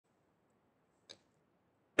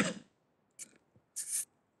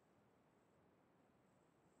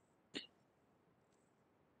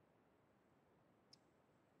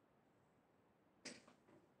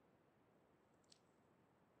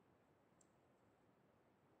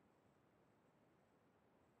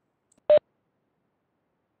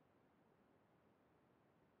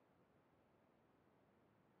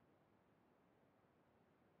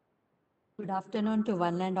Good afternoon to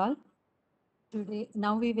one and all.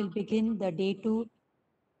 Now we will begin the day 2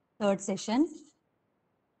 third session.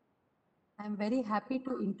 I am very happy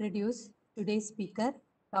to introduce today's speaker,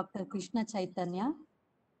 Dr. Krishna Chaitanya.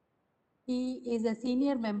 He is a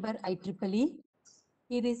senior member IEEE.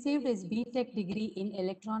 He received his B.Tech degree in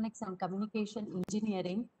Electronics and Communication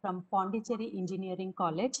Engineering from Pondicherry Engineering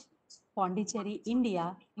College, Pondicherry,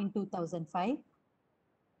 India in 2005.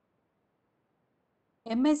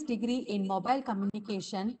 MS degree in Mobile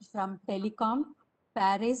Communication from Telecom,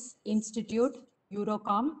 Paris Institute,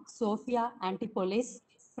 Eurocom, Sofia, Antipolis,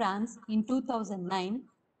 France in 2009,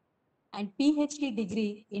 and PhD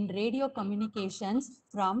degree in Radio Communications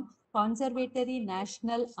from Conservatoire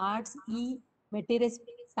National Arts E. Métis,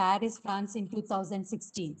 Paris, France in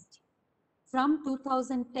 2016. From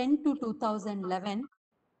 2010 to 2011,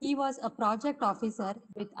 he was a project officer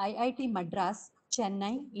with IIT Madras,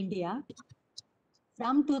 Chennai, India.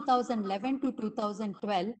 From 2011 to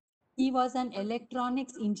 2012, he was an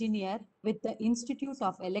electronics engineer with the Institute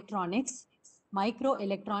of Electronics,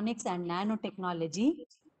 Microelectronics and Nanotechnology,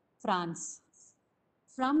 France.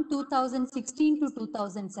 From 2016 to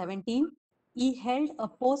 2017, he held a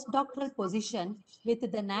postdoctoral position with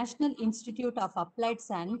the National Institute of Applied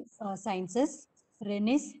Sciences,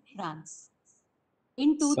 Rennes, France.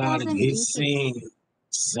 In 2018,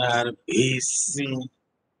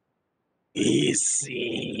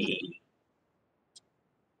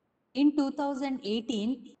 In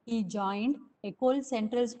 2018, he joined École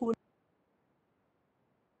Central School.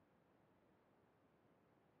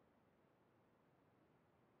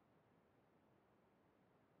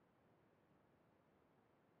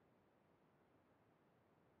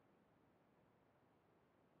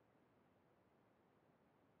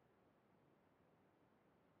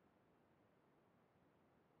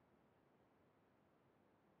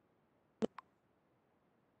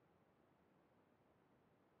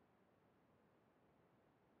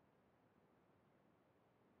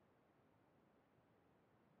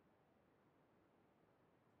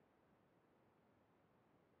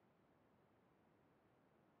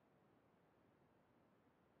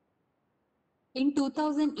 In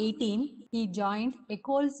 2018, he joined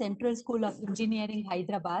École Central School of Engineering,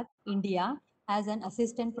 Hyderabad, India, as an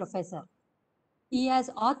assistant professor. He has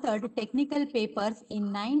authored technical papers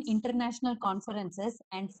in 9 international conferences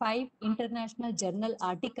and 5 international journal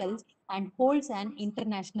articles and holds an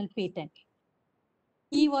international patent.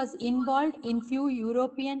 He was involved in few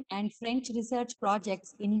European and French research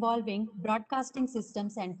projects involving broadcasting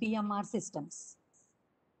systems and PMR systems.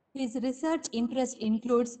 His research interest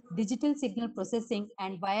includes digital signal processing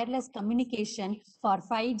and wireless communication for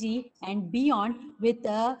 5G and beyond, with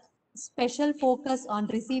a special focus on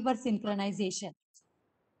receiver synchronization,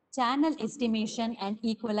 channel estimation and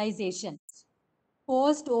equalization,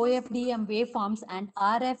 post-OFDM waveforms and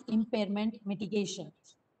RF impairment mitigation.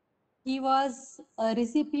 He was a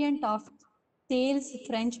recipient of Sales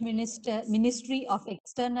French Ministry of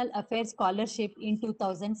External Affairs Scholarship in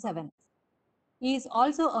 2007. He is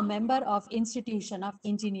also a member of Institution of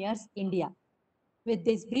Engineers, India. With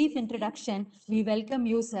this brief introduction, we welcome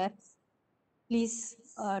you, sir. Please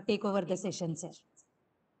take over the session, sir.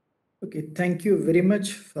 Okay, thank you very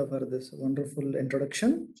much for this wonderful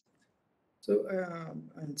introduction. So,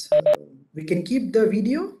 we can keep the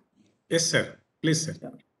video? Yes, sir. Please, sir. Yeah.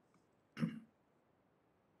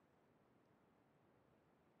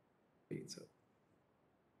 Okay, so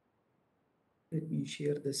let me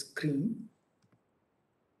share the screen.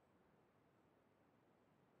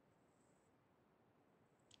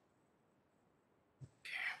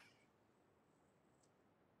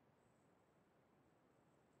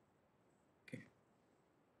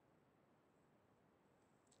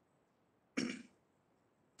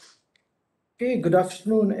 Okay, good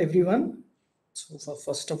afternoon, everyone. So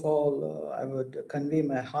first of all, I would convey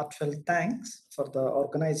my heartfelt thanks for the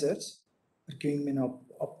organizers for giving me an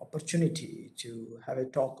opportunity to have a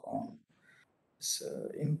talk on this,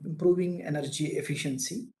 improving energy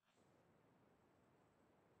efficiency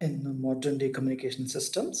in modern day communication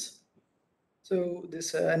systems. So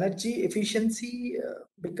this energy efficiency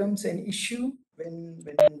becomes an issue when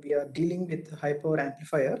we are dealing with high power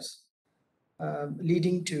amplifiers,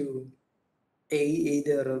 leading to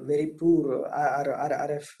either very poor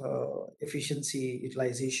RF efficiency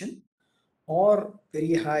utilization or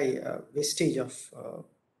very high wastage of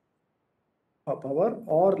power,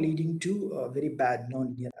 or leading to very bad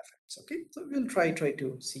nonlinear effects. Okay, so we'll try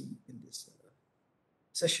to see in this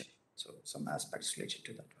session, so some aspects related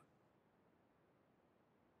to that.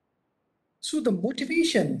 So the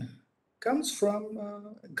motivation comes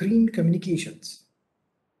from green communications,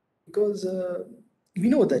 because we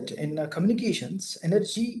know that in communications,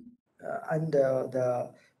 energy and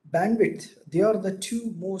the bandwidth, they are the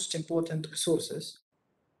two most important resources.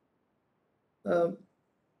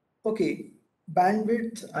 Okay,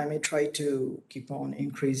 bandwidth, I may try to keep on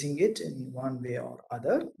increasing it in one way or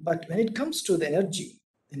other, but when it comes to the energy,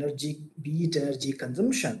 be it energy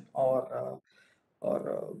consumption or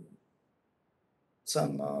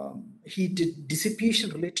some heat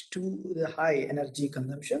dissipation related to the high energy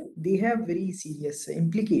consumption, they have very serious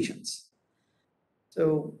implications.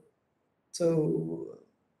 So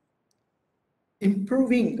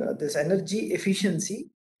improving this energy efficiency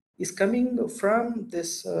is coming from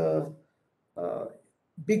this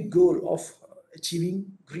big goal of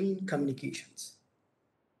achieving green communications.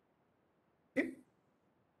 Okay?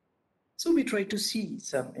 So we try to see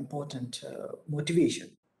some important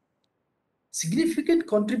motivation. Significant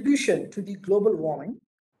contribution to the global warming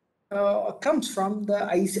comes from the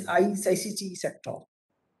ICT sector,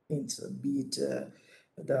 means be it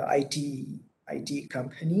the IT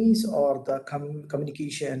companies or the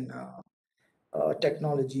communication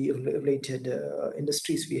technology related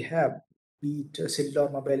industries we have, be it cellular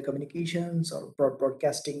mobile communications or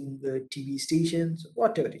broadcasting TV stations,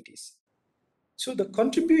 whatever it is. So the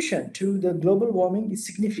contribution to the global warming is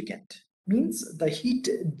significant, means the heat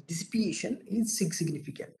dissipation is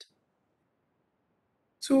significant.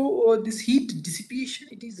 So this heat dissipation,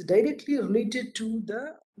 it is directly related to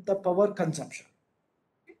the power consumption.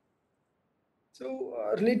 So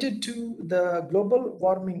related to the global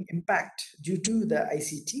warming impact due to the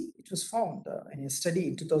ICT, it was found in a study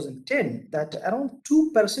in 2010 that around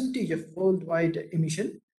 2% of worldwide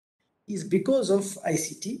emission is because of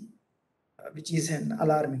ICT, which is an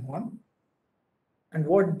alarming one. And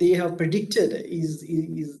what they have predicted is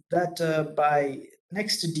that by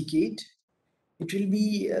next decade, it will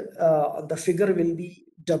be the figure will be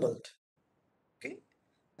doubled. Okay,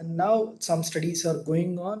 and now some studies are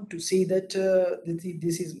going on to say that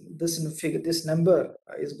this number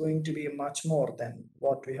is going to be much more than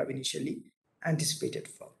what we have initially anticipated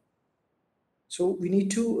for. So we need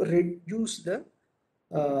to reduce the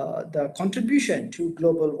contribution to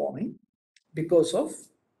global warming because of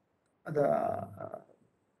the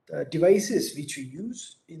devices which we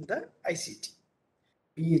use in the ICT,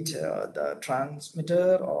 be it the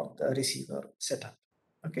transmitter or the receiver setup.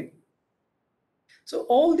 Okay. So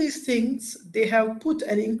all these things, they have put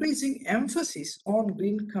an increasing emphasis on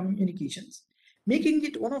green communications, making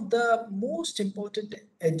it one of the most important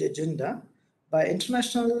agenda by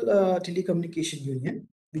International Telecommunication Union,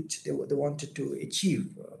 which they wanted to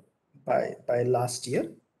achieve by last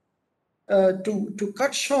year, to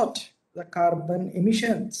cut short the carbon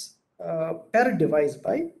emissions per device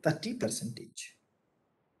by 30%.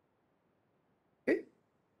 Okay,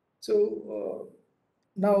 so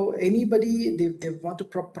now anybody they want to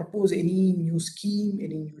propose any new scheme,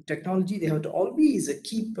 any new technology, they have to always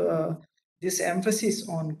keep this emphasis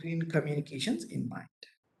on green communications in mind.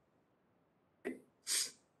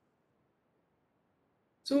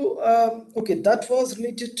 So okay, that was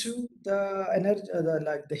related to the energy,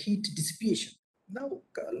 like the heat dissipation. Now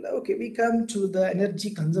okay, we come to the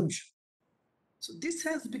energy consumption. So this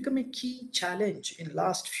has become a key challenge in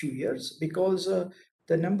last few years because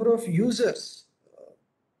the number of users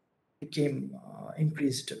became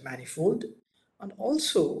increased manifold, and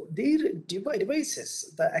also their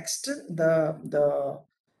devices, the extent, the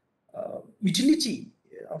utility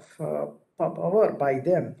of power by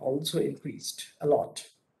them also increased a lot.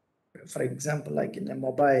 For example, like in a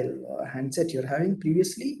mobile handset you're having,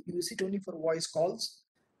 previously you use it only for voice calls,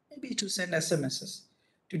 maybe to send SMSs.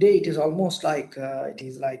 Today it is almost like it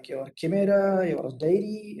is like your camera, your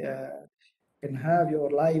diary. You can have your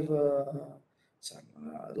live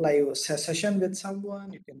session with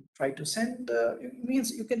someone. You can try to send. It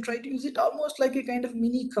means you can try to use it almost like a kind of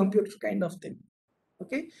mini computer kind of thing.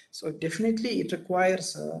 Okay, so definitely it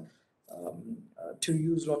requires to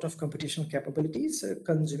use a lot of computational capabilities,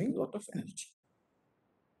 consuming a lot of energy.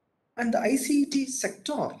 And the ICT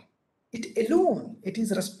sector, it alone, it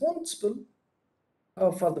is responsible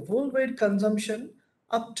for the worldwide consumption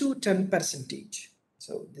up to 10%.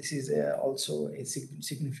 So this is also a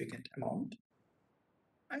significant amount.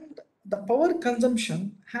 And the power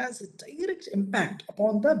consumption has a direct impact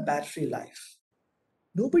upon the battery life.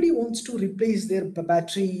 Nobody wants to replace their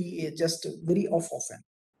battery just very often.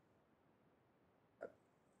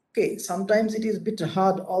 Okay, sometimes it is a bit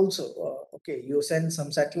hard also. Okay, you send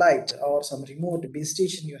some satellite or some remote base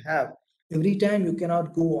station you have. Every time you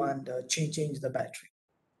cannot go and change the battery.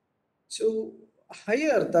 So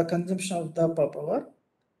higher the consumption of the power,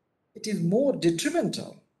 it is more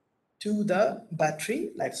detrimental to the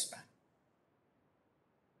battery lifespan.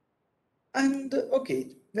 And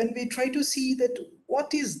okay, when we try to see that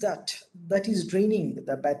what is that is draining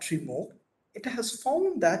the battery more, it has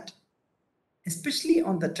found that especially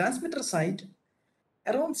on the transmitter side,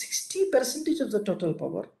 around 60% of the total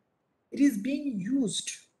power, it is being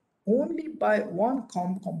used only by one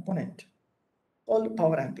component called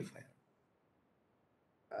power amplifier.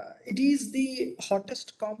 It is the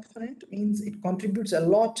hottest component, means it contributes a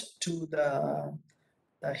lot to the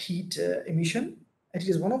heat emission. It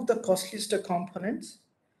is one of the costliest components,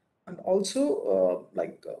 and also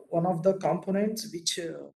one of the components which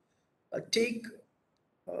take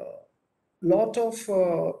lot of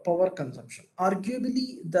power consumption,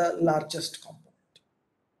 arguably the largest component.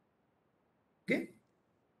 Okay.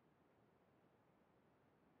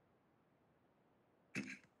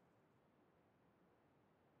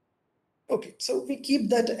 Okay, so we keep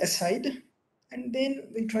that aside, and then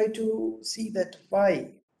we try to see that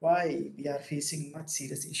why we are facing much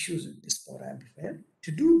serious issues with this power amplifier.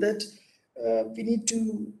 To do that, we need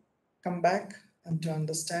to come back and to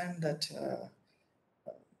understand that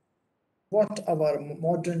what our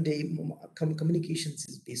modern day communications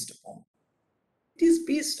is based upon. It is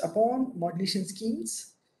based upon modulation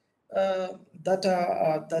schemes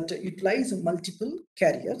that utilize multiple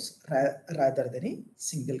carriers rather than a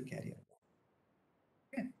single carrier.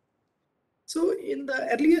 Okay. So in the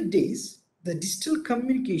earlier days, the digital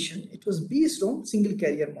communication, it was based on single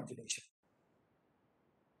carrier modulation.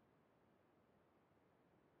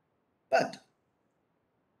 But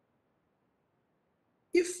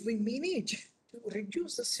if we manage to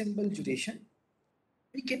reduce the symbol duration,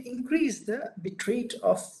 we can increase the bitrate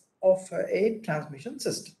of a transmission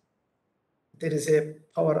system. There is a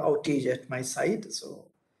power outage at my side, so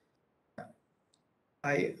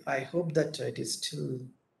I hope that it is still,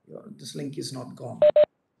 this link is not gone.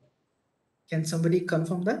 Can somebody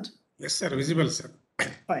confirm that? Yes, sir. Visible, sir.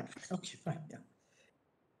 Fine. Okay, fine. Yeah.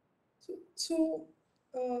 So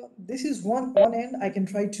this is one end. I can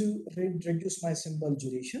try to reduce my symbol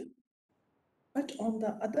duration, but on the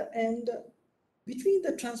other end, between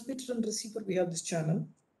the transmitter and receiver, we have this channel,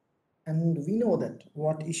 and we know that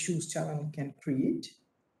what issues channel can create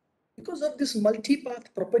because of this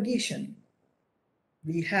multipath propagation.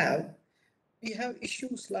 We have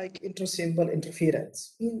issues like inter-symbol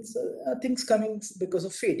interference, means things coming because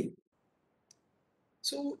of fading.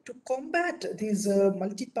 So to combat these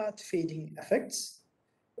multipath fading effects,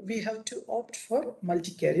 we have to opt for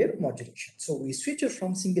multi-carrier modulation. So we switch it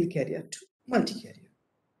from single carrier to multi-carrier.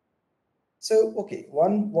 So okay,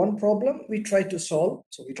 one problem we try to solve.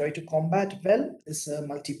 So we try to combat well this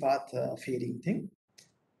multipath fading thing,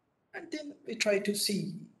 and then we try to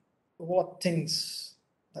see what things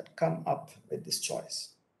that come up with this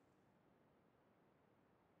choice.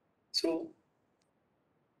 So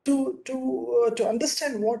to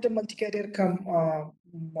understand what a multi-carrier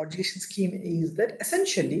modulation scheme is, that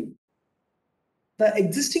essentially the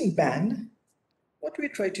existing band, what we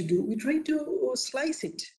try to do, we try to slice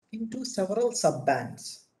it into several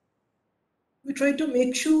sub-bands. We try to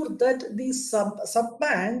make sure that these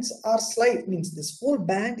sub-bands are sliced, means this whole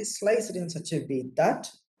band is sliced in such a way that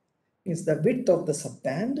means the width of the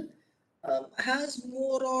sub-band has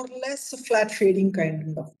more or less a flat fading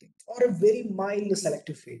kind of thing, or a very mild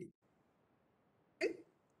selective fading. Okay?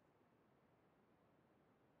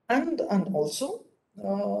 And also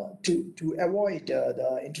to avoid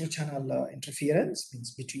the inter-channel interference,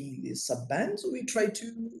 means between these sub-bands, we try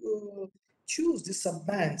to choose the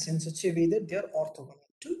sub-bands in such a way that they are orthogonal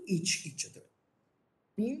to each other.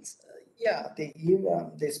 Means yeah,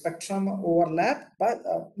 the spectrum overlap, but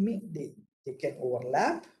they can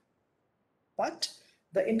overlap, but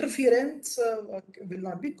the interference will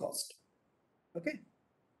not be caused. Okay.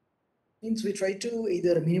 Means we try to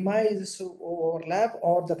either minimize overlap,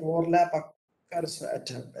 or that overlap occurs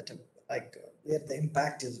at like where the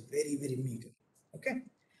impact is very, very meager. Okay.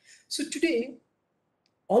 So today,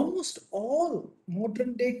 almost all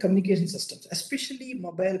modern day communication systems, especially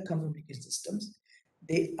mobile communication systems,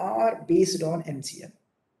 they are based on MCM.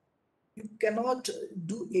 You cannot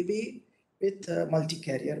do away with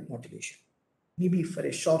multi-carrier modulation. Maybe for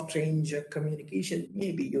a short range communication,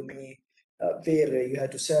 maybe you may where you have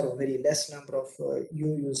to serve a very less number of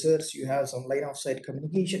users, you have some line of sight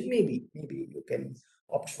communication, maybe you can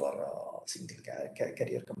opt for single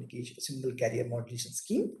carrier communication, single carrier modulation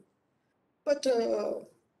scheme. But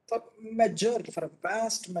for a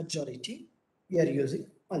vast majority, we are using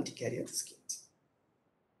multi-carrier schemes.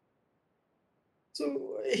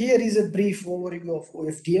 So here is a brief overview of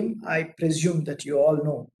OFDM. I presume that you all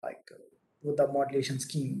know, like with the modulation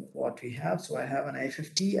scheme, what we have. So I have an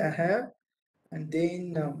I50, and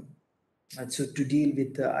then And so to deal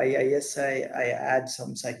with the IISI, I add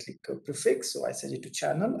some cyclic prefix. So I set it to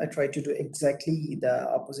channel. I try to do exactly the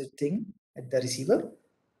opposite thing at the receiver,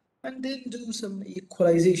 and then do some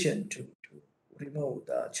equalization to remove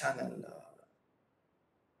the channel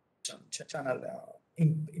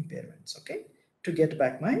impairments, okay, to get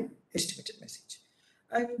back my estimated message.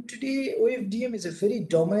 And today OFDM is a very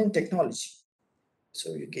dominant technology.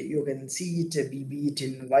 So you can see it, be it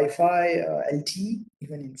in Wi-Fi, LTE,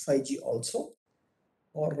 even in 5G also,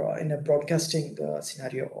 or in a broadcasting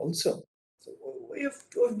scenario also. So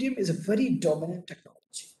OFDM is a very dominant technology.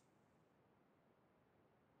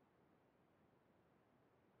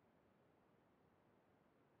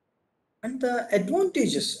 And the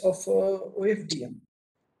advantages of OFDM,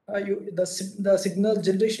 the signal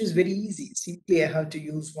generation is very easy. Simply I have to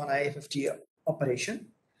use one IFFT operation.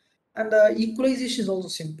 And the equalization is also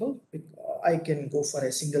simple. I can go for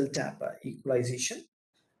a single tap equalization.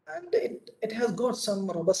 And it has got some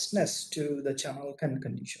robustness to the channel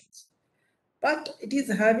conditions. But it is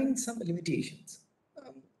having some limitations.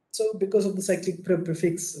 So because of the cyclic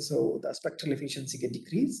prefix, so the spectral efficiency get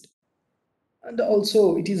decreased. And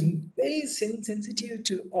also it is very sensitive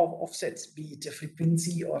to offsets, be it a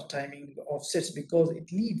frequency or timing offsets, because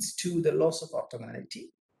it leads to the loss of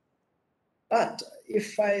orthogonality. But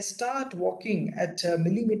if I start working at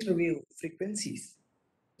millimeter wave frequencies,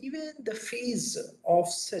 even the phase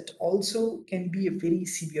offset also can be a very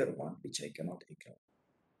severe one, which I cannot ignore.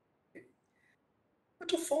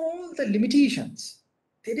 But of all the limitations,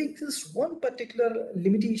 there exists one particular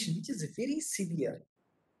limitation which is very severe.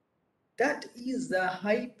 That is the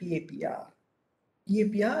high PAPR.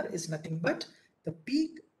 PAPR is nothing but the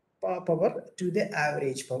peak power to the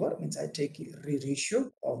average power, means I take a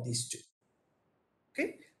ratio of these two.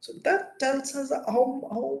 Okay, so that tells us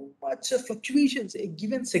how much fluctuations a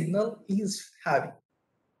given signal is having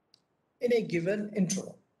in a given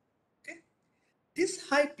interval. Okay, this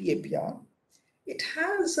high PAPR, it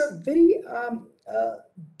has a very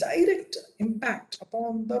direct impact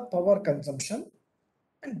upon the power consumption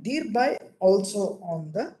and thereby also on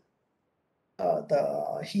the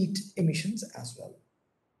heat emissions as well.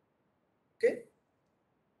 Okay,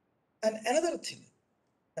 and another thing,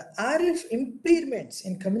 the RF impairments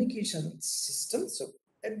in communication systems. So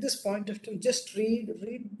at this point of time, just read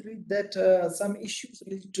that some issues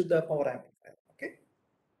related to the power amplifier. Okay,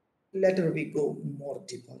 later we go more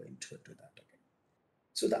deeper into that. Okay,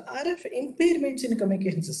 so the RF impairments in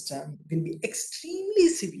communication system will be extremely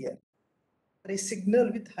severe for a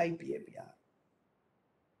signal with high PAPR.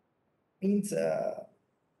 Means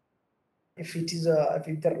if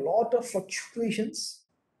there are a lot of fluctuations,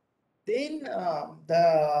 then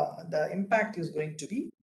the impact is going to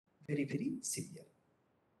be very severe,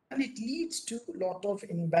 and it leads to a lot of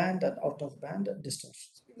in-band and out-of-band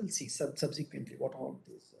distortions. We will see subsequently what all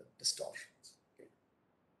these distortions. Okay.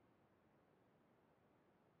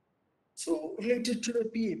 So related to the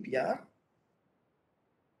PAPR,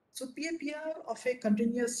 so PAPR of a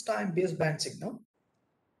continuous time baseband signal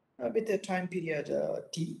with a time period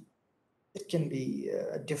t, it can be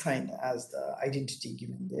defined as the identity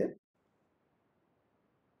given there.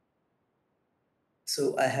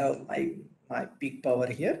 So I have my peak power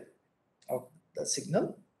here of the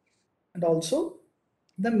signal and also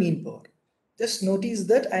the mean power. Just notice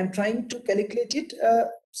that I'm trying to calculate it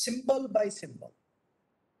symbol by symbol.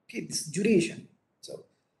 Okay, this duration. So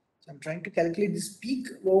I'm trying to calculate this peak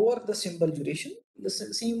over the symbol duration. The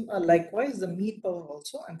same likewise the mean power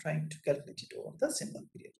also I'm trying to calculate it over the symbol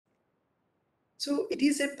period. So it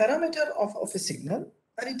is a parameter of a signal,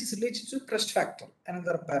 and it is related to crest factor,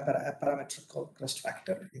 another parameter called crest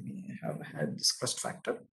factor. We may have had this crest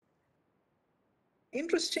factor.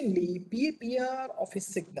 Interestingly, PAPR of a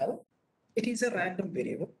signal, it is a random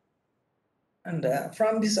variable. And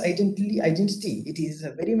from this identity, it is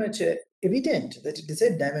very much evident that it is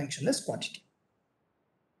a dimensionless quantity.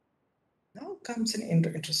 Now comes an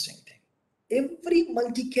interesting thing. Every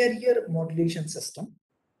multi-carrier modulation system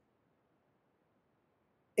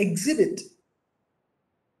exhibit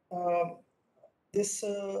this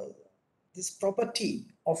property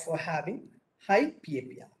of having high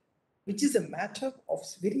PAPR, which is a matter of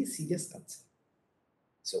very serious concern.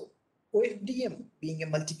 So OFDM being a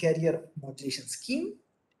multi-carrier modulation scheme,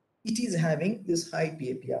 it is having this high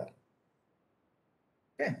PAPR.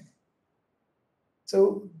 Okay.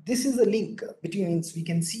 So this is the link between, we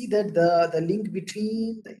can see that the link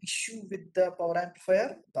between the issue with the power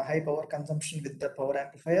amplifier, the high power consumption with the power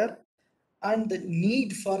amplifier, and the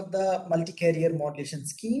need for the multi-carrier modulation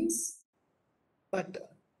schemes.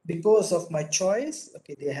 But because of my choice,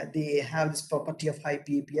 okay, they have this property of high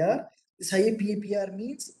PAPR, This higher PAPR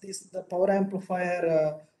means the power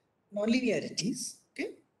amplifier nonlinearities,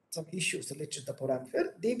 okay, some issues related to the power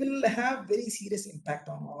amplifier, they will have very serious impact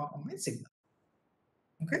on my signal.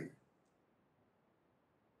 Okay.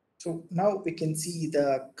 So now we can see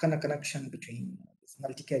the connection between this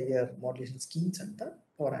multi-carrier modulation schemes and the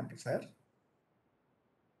power amplifier.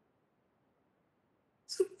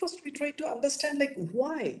 So first we try to understand like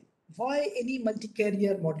why any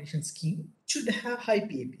multi-carrier modulation scheme should have high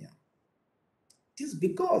PAPR. It is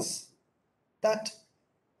because that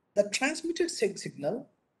the transmitted signal,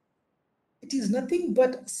 it is nothing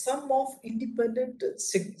but sum of independent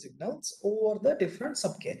signals over the different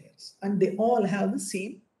subcarriers, and they all have the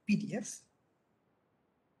same PDF.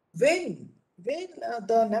 When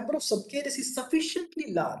the number of subcarriers is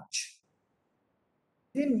sufficiently large,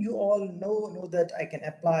 then you all know that I can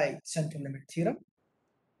apply central limit theorem.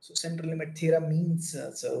 So central limit theorem means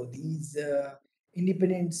so these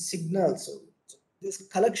independent signals, so this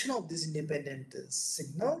collection of these independent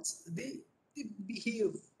signals, they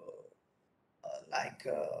behave like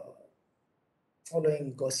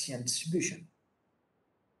following Gaussian distribution.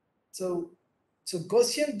 So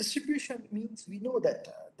Gaussian distribution means we know that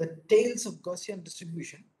the tails of Gaussian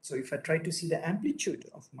distribution. So if I try to see the amplitude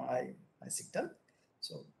of my signal,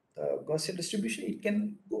 so the Gaussian distribution, it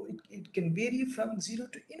can go, it can vary from 0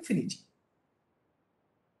 to infinity.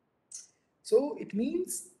 So it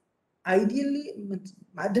means ideally,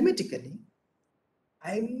 mathematically,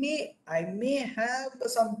 I may have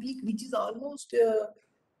some peak which is almost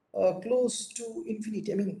close to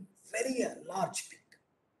infinity. I mean, very large peak.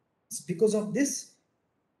 It's because of this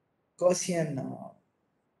Gaussian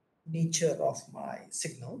nature of my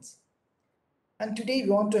signals. And today we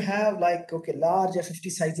want to have like, okay, large FFT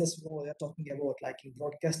sizes. We are talking about like in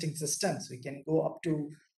broadcasting systems, we can go up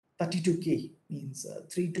to 32K, means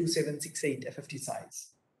 32768 FFT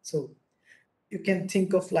size. So you can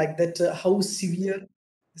think of like that, how severe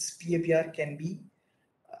this PAPR can be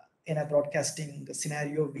in a broadcasting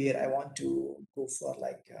scenario where I want to go for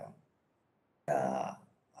like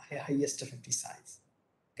highest FFT size.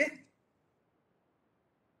 Okay.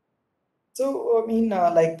 So I mean,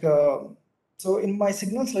 so in my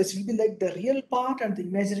signal slice, it will be like the real part and the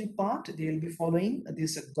imaginary part. They will be following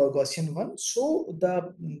this Gaussian one. So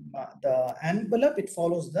the envelope, it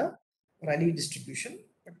follows the Rayleigh distribution,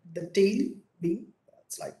 but the tail being,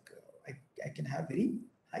 it's like I can have very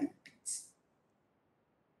high peaks.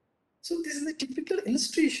 So this is a typical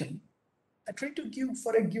illustration I try to give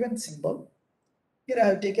for a given symbol. Here I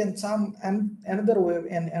have taken some another wave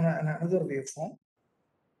and another waveform.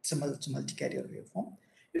 It's a multi-carrier waveform.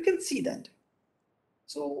 You can see that.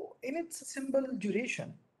 So in its symbol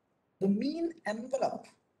duration, the mean envelope,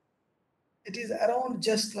 it is around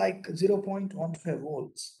just like 0.15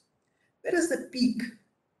 volts. Whereas the peak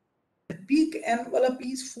envelope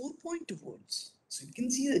is 4.2 volts. So you can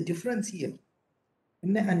see the difference here.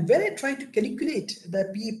 And when I try to calculate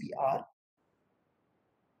the PAPR,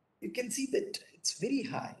 you can see that it's very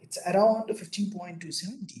high. It's around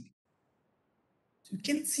 15.27 dB. So you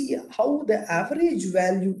can see how the average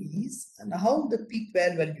value is and how the peak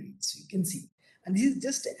value is. You can see. And this is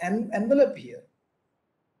just an envelope here.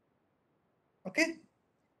 Okay.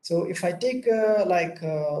 So if I take like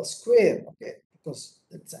square, okay, because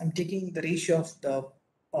I'm taking the ratio of the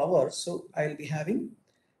power, so I'll be having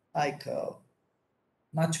like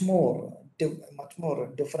much more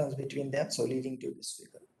difference between them, so leading to this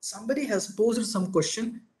figure. Somebody has posed some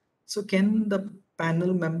question, so can the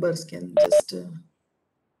panel members can just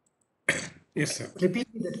Yes, sir. repeat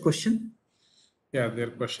that question? Yeah,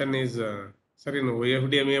 their question is, sir, in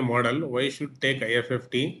OFDMA model, why should take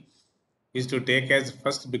IFFT is to take as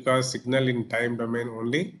first because signal in time domain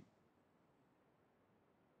only.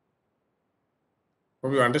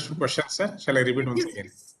 Hope you understood question, sir. Shall I repeat once again?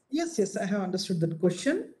 Yes, I have understood that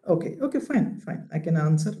question. Okay, fine. I can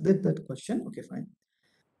answer that question. Okay, fine.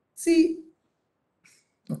 See,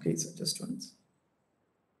 okay, so just once.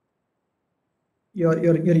 You're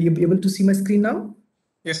able to see my screen now?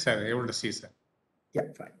 Yes, sir. Able to see, sir.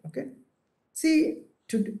 Yeah, fine. Okay. See,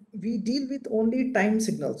 we deal with only time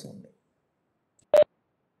signals only.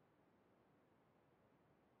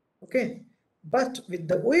 Okay. But with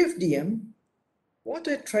the OFDM, what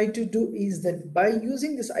I try to do is that by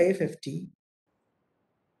using this IFFT,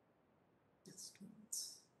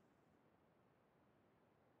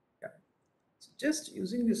 just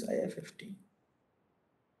using this IFFT,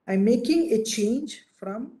 I'm making a change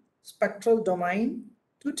from spectral domain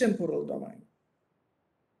to temporal domain,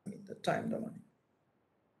 I mean the time domain.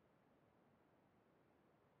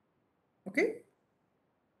 Okay.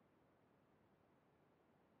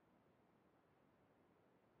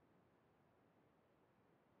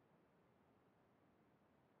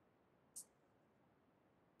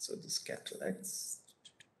 So just capture that.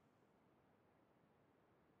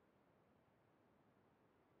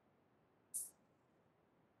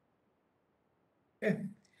 Okay.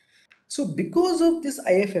 So because of this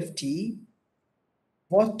IFFT,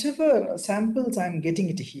 whatever samples I'm getting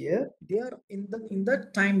it here, they are in the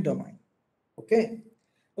time domain. Okay.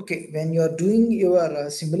 Okay. When you are doing your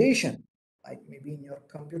simulation, like maybe in your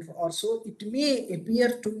computer or so, it may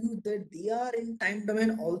appear to you that they are in time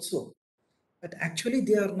domain also, but actually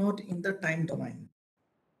they are not in the time domain.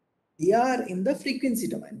 They are in the frequency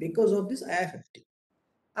domain because of this IFFT.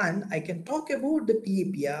 And I can talk about the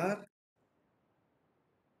PAPR.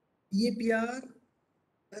 PAPR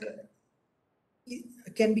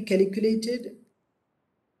can be calculated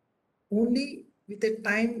only with a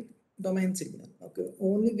time domain signal. Okay,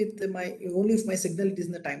 only if my signal is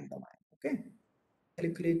in the time domain. Okay,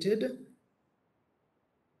 calculated.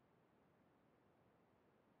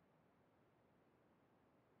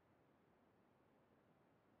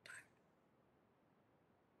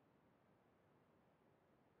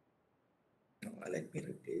 Let me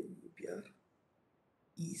replace PAPR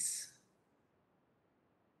is.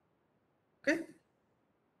 Okay.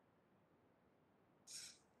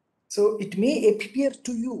 So it may appear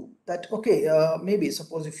to you that, okay, maybe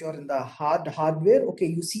suppose if you're in the hardware, okay,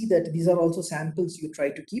 you see that these are also samples you try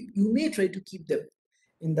to keep. You may try to keep them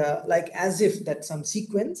in the, like as if that's some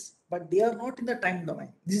sequence, but they are not in the time domain.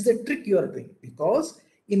 This is the trick you are doing, because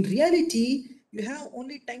in reality, you have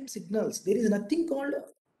only time signals. There is nothing called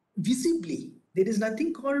visibly. There is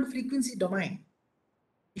nothing called frequency domain.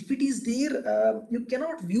 If it is there, you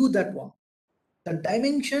cannot view that one. The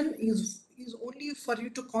dimension is only for you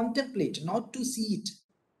to contemplate, not to see it.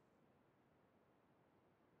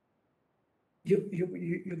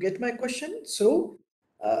 You get my question? So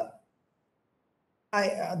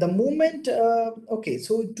the moment okay,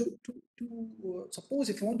 so to suppose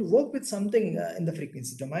if you want to work with something in the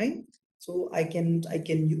frequency domain, so I can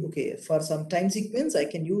okay, for some time sequence I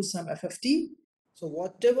can use some FFT. So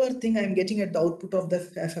whatever thing I'm getting at the output of the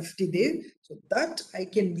FFT there, so that I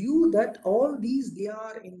can view that all these, they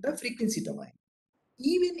are in the frequency domain.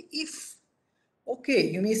 Even if,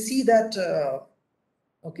 okay, you may see that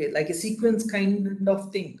okay, like a sequence kind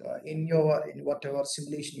of thing in whatever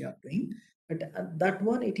simulation you are doing, but that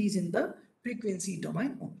one, it is in the frequency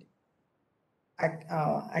domain only.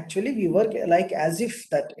 Actually we work like as if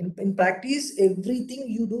that in practice everything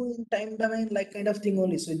you do in time domain like kind of thing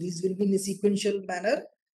only. So these will be in a sequential manner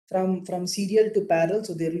from serial to parallel.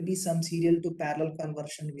 So there will be some serial to parallel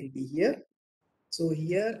conversion will be here. So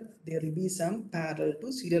here there will be some parallel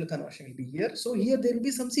to serial conversion will be here. So here there will be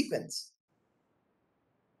some sequence.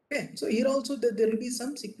 Okay, so here also there will be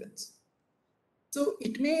some sequence. So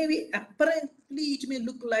it may be apparently, it may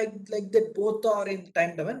look like that both are in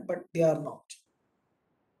time domain, but they are not.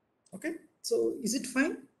 Okay, so is it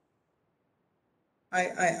fine?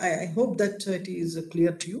 I hope that it is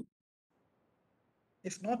clear to you.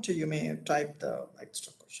 If not, you may type the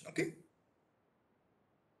extra question. Okay.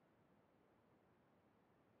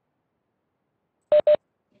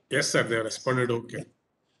 Yes, sir. They have responded. Okay.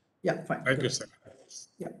 Yeah, fine. Thank good. you, sir.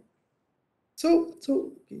 Yeah. So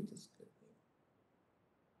okay,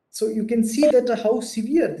 so you can see that how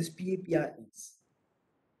severe this PAPR is.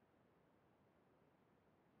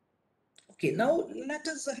 Okay, now let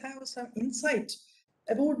us have some insight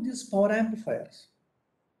about these power amplifiers.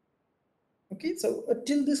 Okay, so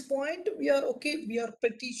till this point we are okay. We are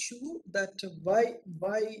pretty sure that why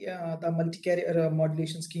the multi-carrier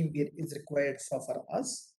modulation scheme is required for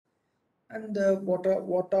us, and what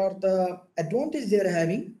are the advantages they are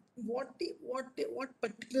having. What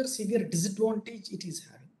particular severe disadvantage it is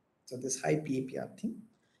having. So this high PAPR thing,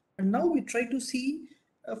 and now we try to see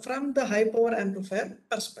from the high power amplifier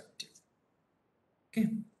perspective. Okay.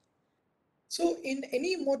 So in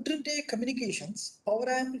any modern day communications, power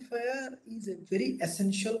amplifier is a very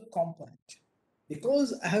essential component,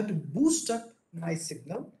 because I have to boost up my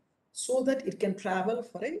signal so that it can travel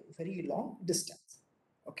for a very long distance.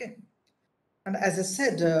 Okay. And as I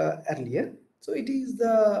said earlier, so it is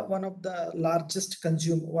the one of the largest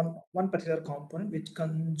one particular component which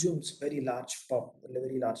consumes very large power,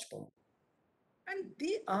 and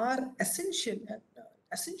they are essentially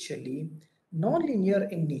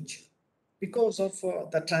nonlinear in nature because of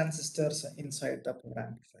the transistors inside the power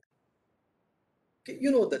amplifier. Okay,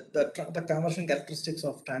 you know that the conversion characteristics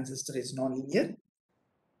of transistor is nonlinear.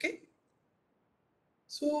 Okay,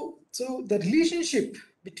 so the relationship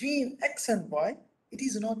between x and y, it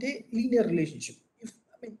is not a linear relationship.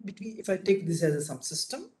 If I take this as some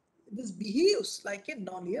system, this behaves like a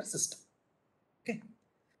nonlinear system. Okay,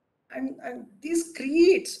 and this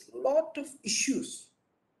creates a lot of issues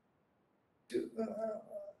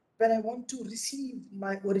when I want to receive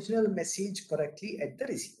my original message correctly at the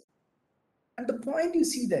receiver. And the point you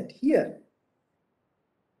see that here,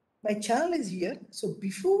 my channel is here. So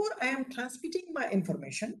before I am transmitting my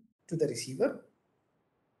information to the receiver,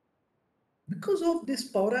 because of this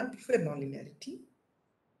power amplifier nonlinearity,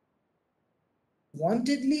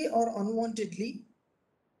 wantedly or unwantedly,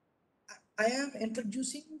 I am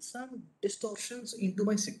introducing some distortions into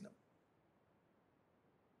my signal.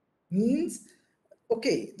 Means,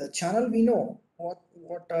 okay, the channel we know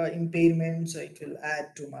what impairments it will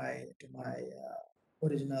add to my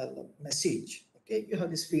original message. Okay, you have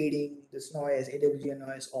this fading, this noise, AWG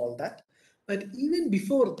noise, all that. But even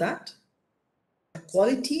before that, the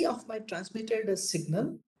quality of my transmitted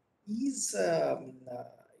signal is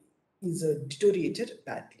deteriorated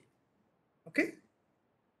badly. Okay.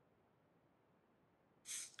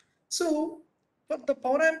 So for the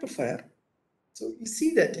power amplifier, so you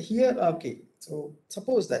see that here, okay, so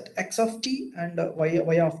suppose that X of t and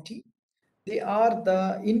y of t, they are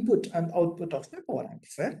the input and output of my power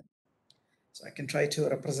amplifier. So I can try to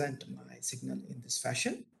represent my signal in this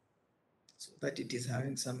fashion, so that it is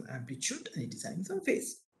having some amplitude and it is having some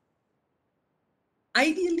phase.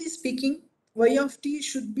 Ideally speaking, y of t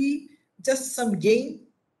should be just some gain,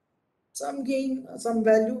 some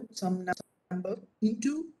value, some number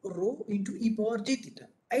into rho into e power j theta,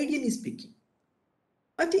 ideally speaking.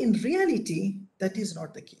 But in reality, that is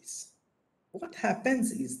not the case. What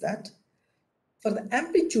happens is that for the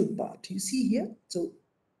amplitude part, you see here, so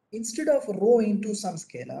instead of rho into some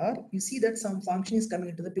scalar, you see that some function is coming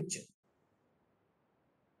into the picture.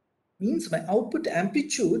 Means my output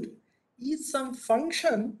amplitude is some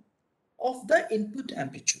function of the input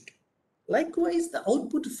amplitude. Likewise, the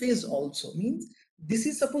output phase also means this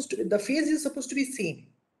is supposed to, the phase is supposed to be same.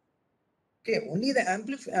 Okay, only the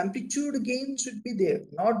amplitude gain should be there,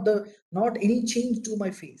 not any change to my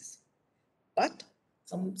phase. But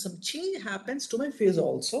some change happens to my phase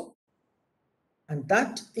also, and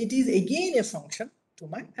that it is again a function to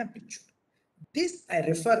my amplitude. This I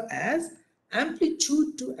refer as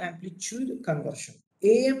amplitude to amplitude conversion,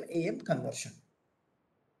 AM conversion.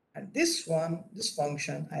 And this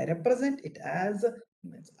function, I represent it as,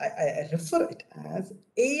 I refer it as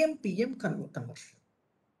AM conversion.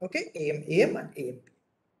 Okay, AM and AM.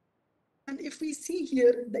 And if we see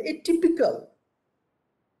here the atypical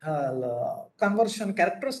conversion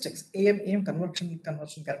characteristics, AM conversion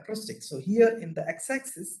characteristics. So here in the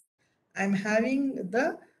x-axis, I'm having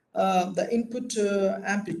the input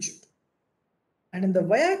amplitude, and in the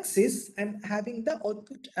y-axis, I'm having the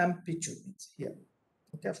output amplitude here.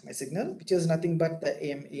 Okay, of my signal, which is nothing but the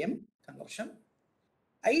AM conversion.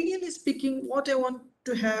 Ideally speaking, what I want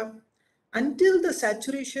to have until the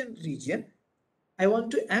saturation region, I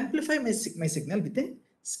want to amplify my signal with a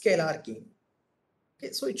scalar gain.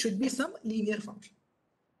 Okay, so it should be some linear function.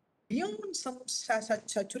 Beyond some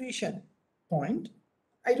saturation point,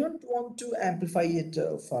 I don't want to amplify it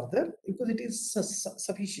further because it is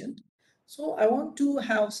sufficient. So I want to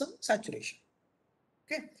have some saturation.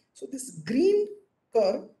 Okay, so this green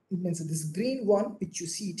curve means this green one, which you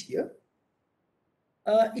see it here,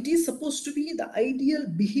 it is supposed to be the ideal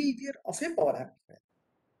behavior of a power amplifier.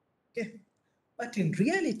 Okay, but in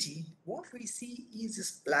reality, what we see is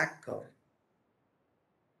this black curve.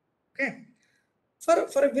 Okay,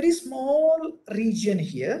 for a very small region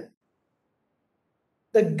here,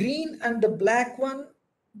 the green and the black one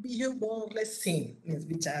behave more or less same,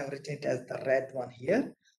 which I have written it as the red one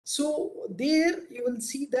here. So there you will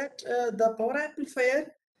see that the power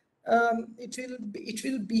amplifier, it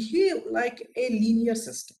will behave like a linear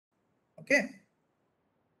system. Okay,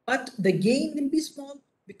 but the gain will be small,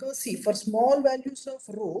 because see, for small values of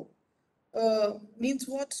rho, means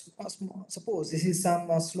what? Suppose this is some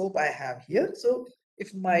slope I have here. So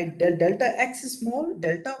if my delta x is small,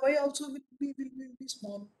 delta y also will be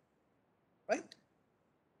small, right?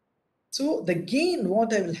 So the gain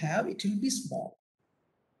what I will have, it will be small.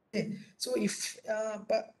 Okay. So if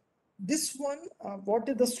but this one, what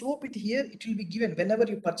is the slope it here? It will be given whenever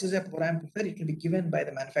you purchase a power amplifier. It will be given by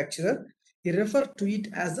the manufacturer. You refer to it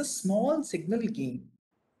as the small signal gain,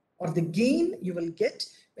 or the gain you will get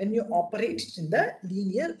when you operate in the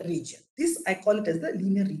linear region. This I call it as the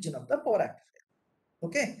linear region of the power amplifier.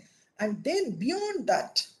 Okay, and then beyond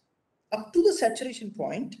that, up to the saturation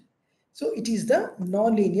point, so it is the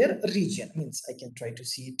nonlinear region. Means I can try to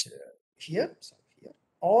see it here, so here,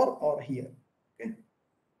 or here.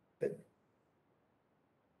 Okay,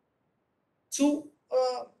 so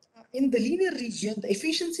in the linear region, the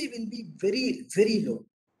efficiency will be very low,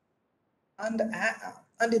 and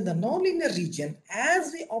And in the nonlinear region,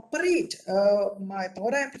 as we operate my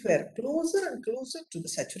power amplifier closer and closer to the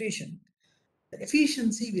saturation, the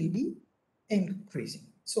efficiency will be increasing.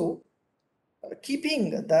 So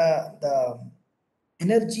keeping the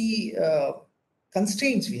energy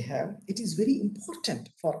constraints we have, it is very important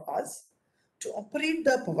for us to operate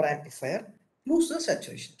the power amplifier close to the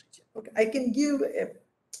saturation region. Okay, I can give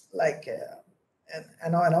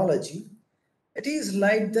an analogy. It is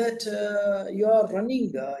like that you are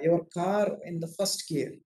running your car in the first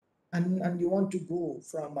gear, and you want to go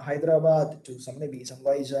from Hyderabad to maybe some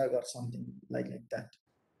Vizag or something like that.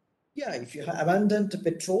 Yeah, if you have abundant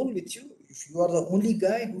petrol with you, if you are the only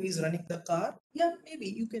guy who is running the car, yeah, maybe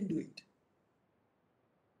you can do it.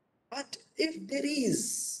 But if there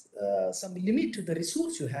is some limit to the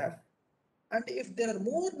resource you have, and if there are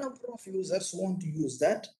more number of users who want to use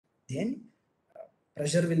that, then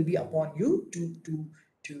pressure will be upon you to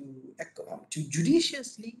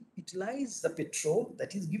judiciously utilize the petrol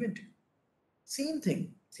that is given to you. Same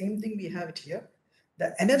thing we have it here.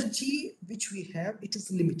 The energy which we have, it is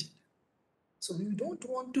limited. So we don't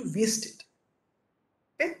want to waste it.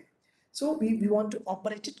 Okay. So we want to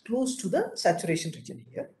operate it close to the saturation region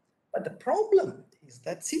here. But the problem is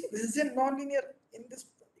that, see, this is a nonlinear, in this,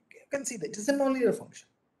 you can see that it is a nonlinear function.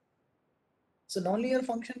 So nonlinear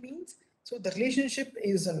function means, so the relationship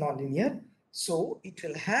is a nonlinear. So it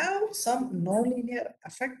will have some nonlinear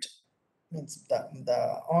effect, means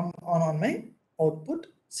on my output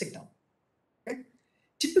signal. Okay.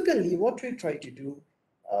 Typically, what we try to do,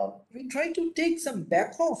 we try to take some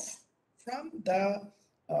back off from the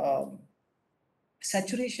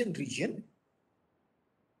saturation region.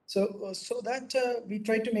 So that we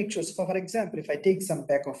try to make sure. So for example, if I take some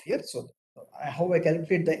back off here, so how I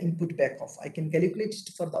calculate the input back off, I can calculate it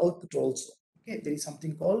for the output also. Okay, there is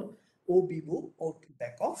something called OBO, output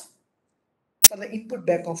back off. For the input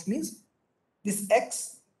back off means this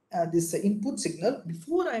X, this input signal,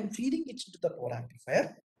 before I am feeding it into the power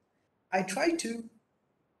amplifier, I try to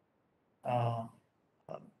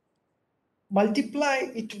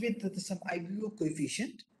multiply it with some IBO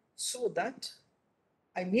coefficient, so that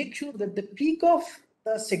I make sure that the peak of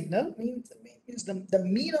the signal means the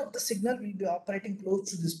mean of the signal will be operating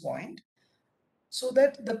close to this point, so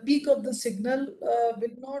that the peak of the signal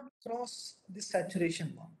will not cross the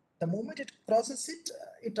saturation one. The moment it crosses it,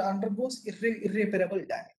 it undergoes irreparable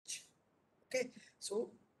damage. Okay,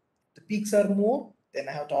 so the peaks are more, then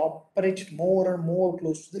I have to operate it more and more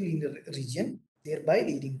close to the linear region, thereby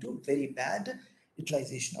leading to very bad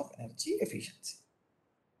utilization of energy efficiency.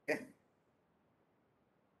 Okay.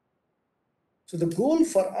 So the goal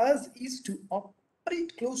for us is to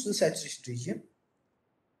operate close to the saturation region,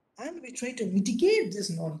 and we try to mitigate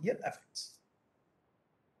these nonlinear effects,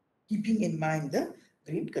 keeping in mind the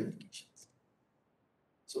grid communications.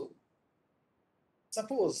 So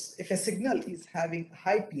suppose if a signal is having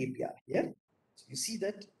high PAPR here, so you see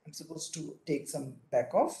that I'm supposed to take some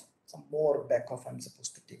back off, some more back off I'm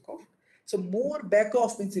supposed to take off. So more back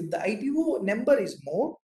off means if the IPO number is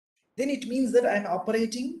more, then it means that I'm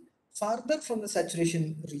operating farther from the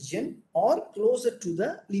saturation region or closer to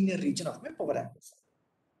the linear region of my power amplifier.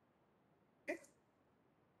 Okay.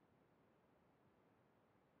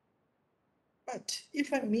 But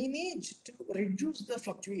if I manage to reduce the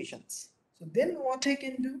fluctuations, so then what I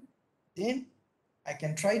can do, then I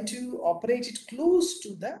can try to operate it close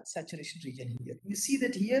to the saturation region here. You see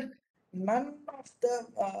that here, none of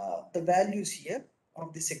the values here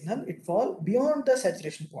of the signal, it fall beyond the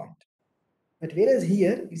saturation point. But whereas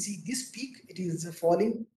here, you see this peak, it is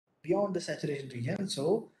falling beyond the saturation region.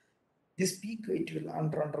 So this peak, it will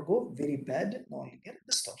undergo very bad nonlinear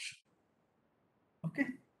distortion. Okay.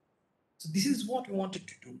 So this is what we wanted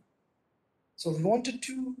to do. So we wanted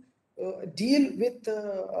to deal with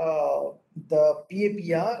the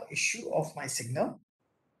PAPR issue of my signal.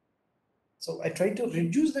 So I try to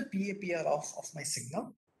reduce the PAPR of my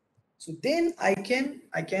signal. So then I can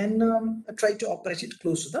try to operate it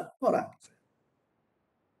close to the power amplifier.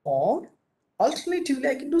 Or alternatively,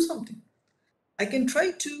 I can do something. I can try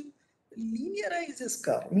to linearize this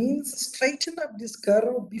curve, means straighten up this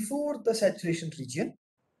curve before the saturation region.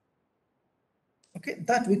 Okay,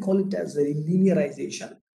 that we call it as a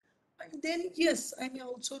linearization. And then yes, I may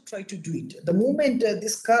also try to do it. The moment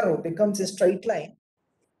this curve becomes a straight line,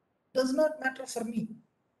 does not matter for me.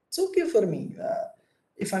 It's okay for me.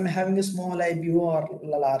 If I'm having a small IBO or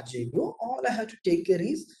a large IBO, all I have to take care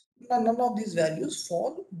is none of these values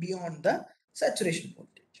fall beyond the saturation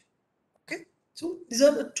voltage. Okay, so these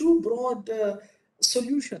are the two broad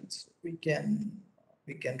solutions we can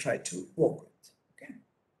try to work with. Okay,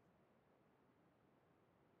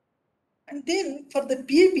 And then for the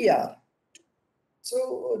PAPR,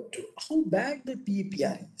 so how bad the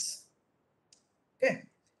PAPR is, okay,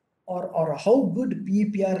 or how good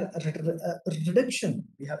PAPR reduction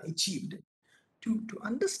we have achieved. To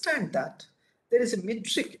understand that, there is a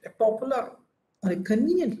metric, a popular or a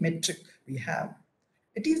convenient metric we have.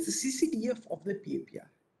 It is the CCDF of the PAPR.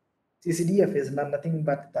 CCDF is nothing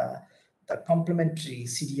but the complementary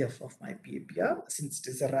CDF of my PAPR, since it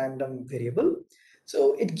is a random variable.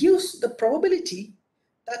 So it gives the probability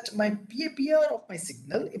that my PAPR of my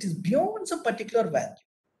signal, it is beyond some particular value.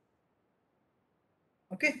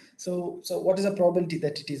 Okay, so what is the probability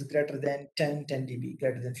that it is greater than 10 dB,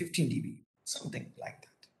 greater than 15 dB, something like that.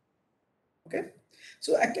 Okay,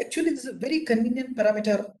 so actually this is a very convenient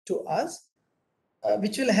parameter to us,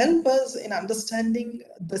 which will help us in understanding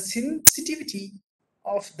the sensitivity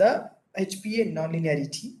of the HPA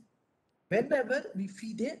nonlinearity whenever we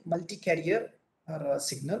feed a multi-carrier or a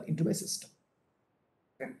signal into a system.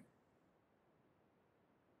 Okay.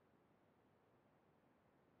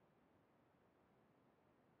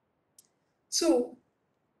 So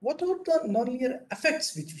what are the nonlinear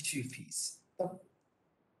effects which we face?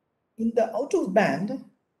 In the out of band,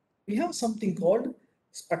 we have something called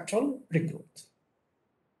spectral regrowth.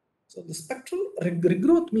 So the spectral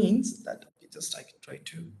regrowth means that, okay, just I can try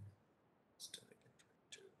to,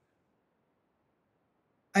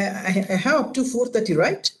 I have up to 430,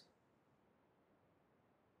 right?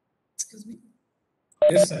 Excuse me.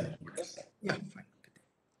 Yes, sir. Yeah, fine.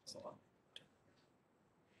 So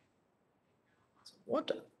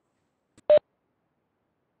what?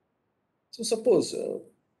 So suppose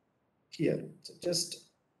here, so just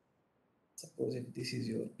suppose if this is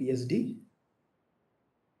your PSD.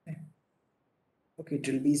 Okay, it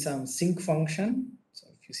will be some sync function. So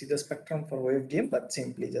if you see the spectrum for OFDM, but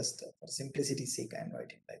simply just for simplicity's sake, I am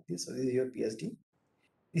writing like this. So this is your PSD.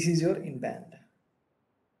 This is your in band.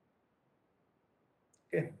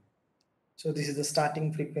 Okay. So this is the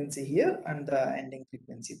starting frequency here and the ending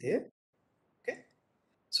frequency there. Okay.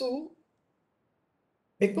 So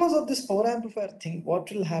because of this power amplifier thing,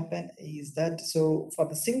 what will happen is that, so for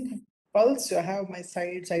the sync pulse, I have my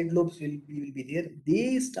side lobes will be there.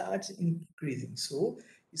 They start increasing. So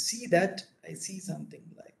you see that I see something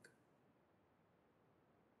like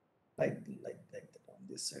that on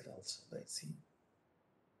this side also. I see.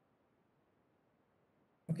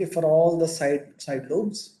 Okay, for all the side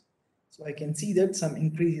lobes. So I can see that some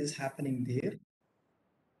increase is happening there.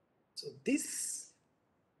 So this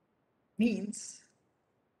means,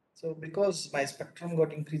 so because my spectrum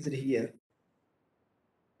got increased here,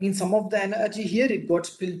 means some of the energy here, it got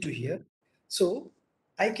spilled to here. So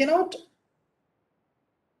I cannot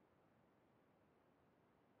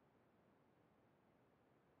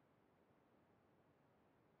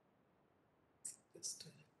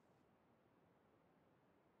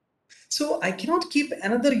so I cannot keep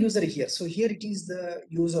another user here. So here it is the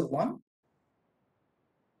user one.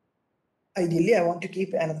 Ideally, I want to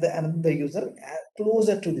keep another user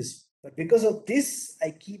closer to this, but because of this,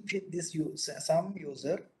 I keep this user, some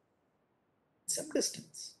user, some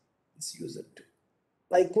distance. This user 2.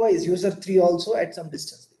 Likewise, user 3 also at some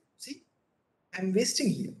distance. See, I'm wasting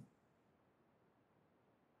here.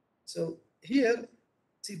 So here,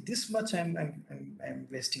 see this much I'm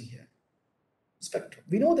wasting here. Spectrum.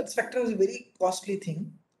 We know that spectrum is a very costly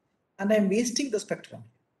thing, and I'm wasting the spectrum.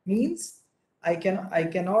 Means I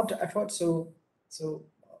cannot afford, so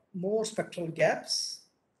more spectral gaps.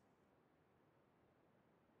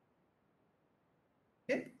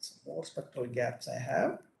 Okay, so more spectral gaps I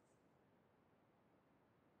have.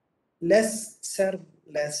 Serve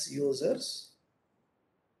less users.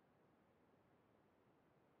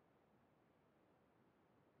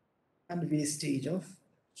 And wastage of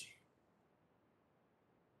energy.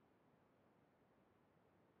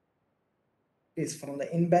 Is from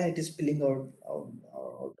the in band, it is spilling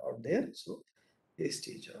out there. So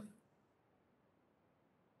wastage of.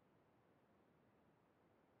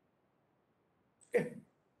 Okay.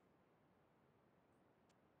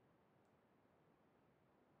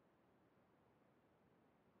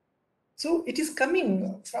 So it is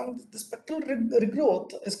coming from the spectral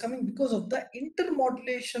regrowth is coming because of the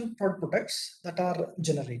intermodulation products that are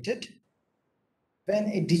generated when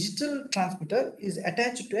a digital transmitter is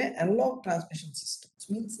attached to an analog transmission system.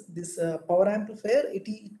 It means this power amplifier,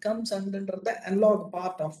 it comes under the analog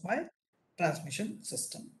part of my transmission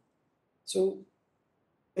system. So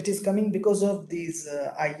it is coming because of these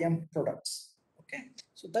IM products. Okay,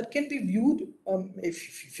 so that can be viewed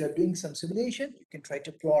if you are doing some simulation, you can try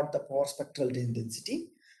to plot the power spectral density.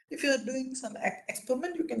 If you are doing some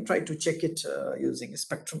experiment, you can try to check it using a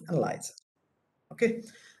spectrum analyzer. Okay,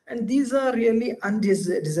 And these are really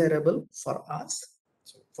undesirable for us,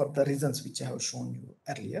 so for the reasons which I have shown you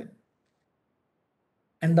earlier.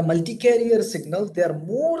 And the multi-carrier signals, they are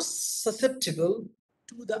more susceptible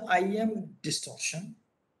to the IM distortion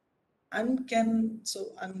and can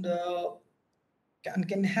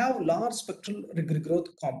have large spectral regrowth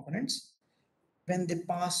components when they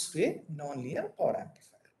pass through a nonlinear power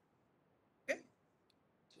amplifier. Okay,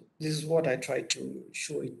 so this is what I try to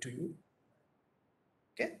show it to you.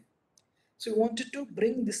 Okay, so we wanted to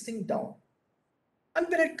bring this thing down. And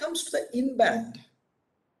when it comes to the in-band,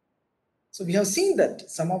 so we have seen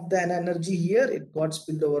that some of the energy here, it got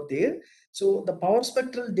spilled over there. So the power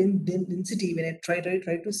spectral density, when I try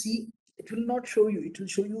to see, it will not show you. It will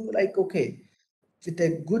show you like, okay, with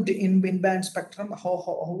a good in-band spectrum,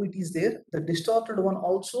 how it is there. The distorted one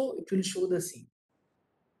also, it will show the same.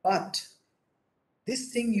 But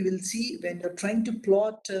this thing you will see when you're trying to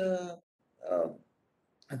plot the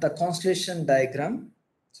constellation diagram.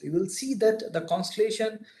 So you will see that the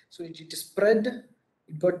constellation, so it is spread,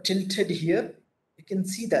 it got tilted here. You can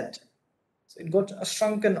see that. So it got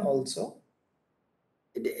shrunken also.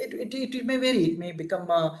 It may vary. It may become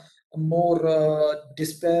a more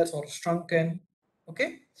dispersed or shrunken.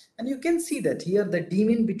 Okay, and you can see that here the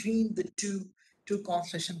demon between the two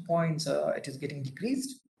constellation points, it is getting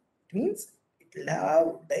decreased. It means it will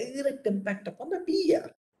have direct impact upon the PER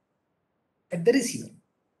at the receiver.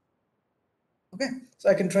 Okay, so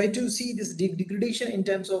I can try to see this degradation in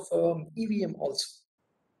terms of EVM also.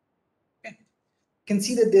 Okay, you can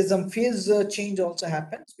see that there's some phase change also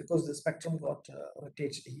happens because the spectrum got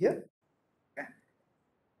rotated here. Okay,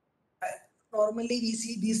 normally we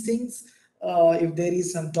see these things if there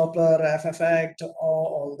is some Doppler effect or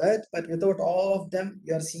all that, but without all of them,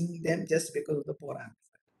 you are seeing them just because of the power amplifier.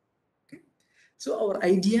 Okay, so our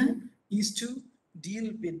idea is to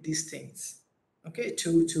deal with these things. Okay,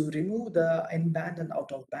 to remove the in-band and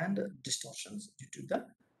out-of-band distortions due to the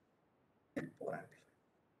power amplifier.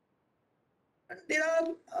 And there are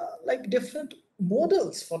like different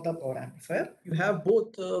models for the power amplifier. You have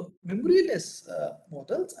both memoryless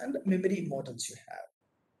models and memory models you have.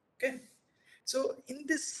 Okay, so in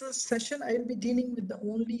this session, I will be dealing with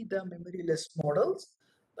only the memoryless models.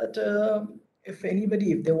 But if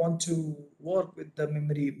anybody, if they want to work with the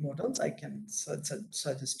memory models, I can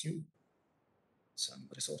suggest you some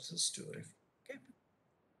resources to refer. Okay.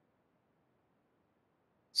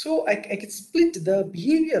 So I can split the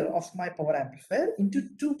behavior of my power amplifier into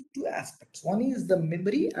two aspects. One is the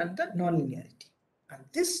memory and the nonlinearity. And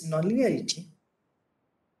this nonlinearity,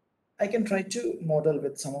 I can try to model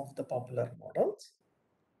with some of the popular models.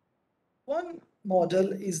 One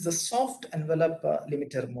model is the soft envelope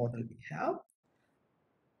limiter model we have.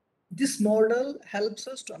 This model helps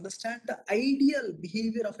us to understand the ideal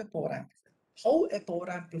behavior of a power amplifier, how a power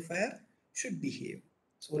amplifier should behave.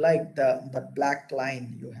 So like the black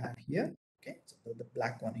line you have here, okay, so the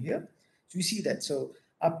black one here. So you see that, so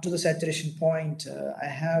up to the saturation point, I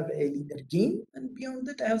have a linear gain, and beyond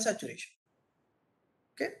that I have saturation.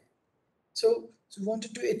 Okay, so we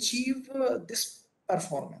wanted to achieve this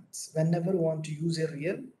performance whenever we want to use a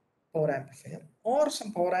real power amplifier or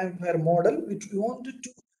some power amplifier model, which we wanted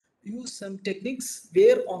to use some techniques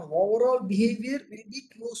where on overall behavior will be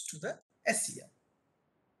close to the SCR.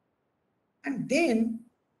 And then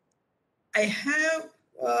I have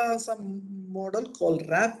some model called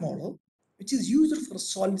RAP model, which is used for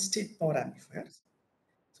solid state power amplifiers,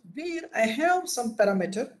 where I have some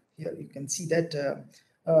parameter here. You can see that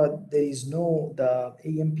there is no the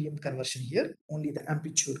AM/PM conversion here, only the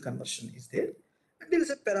amplitude conversion is there, and there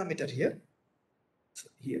is a parameter here. So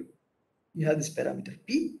here you have this parameter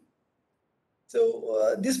P.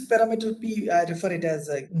 So this parameter P, I refer it as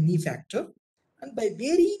a knee factor, and by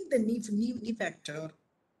varying the knee factor,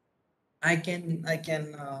 I can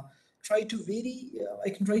try to vary. I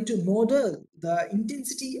can try to model the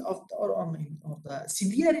intensity of the, or the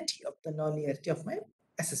severity of the nonlinearity of my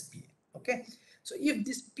SSPA. Okay, so if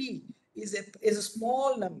this P is a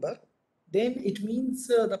small number, then it means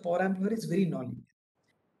the power amplifier is very nonlinear.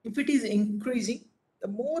 If it is increasing, the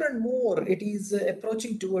more and more it is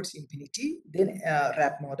approaching towards infinity, then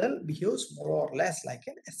RAP model behaves more or less like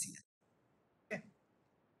an SCR. Okay.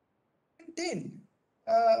 And then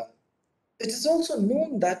it is also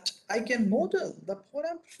known that I can model the power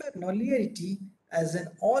amplifier nonlinearity as an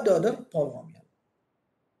odd order polynomial.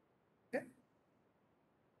 Okay.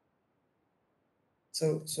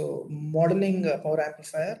 So modeling a power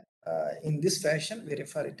amplifier in this fashion, we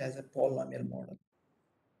refer it as a polynomial model.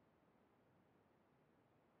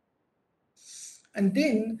 And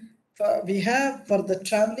then we have for the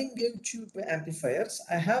traveling wave tube amplifiers,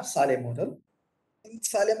 I have Saleh model. In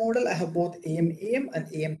Saleh model, I have both AM/AM and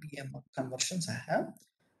AM/PM conversions I have.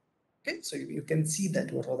 Okay, so you can see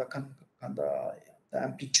that what are the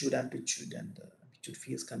amplitude and amplitude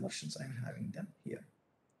phase conversions I'm having them here.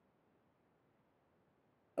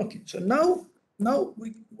 Okay, so now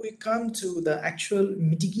we come to the actual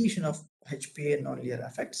mitigation of HPA nonlinear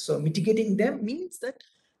effects. So mitigating them means that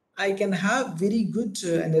I can have very good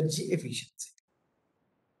energy efficiency.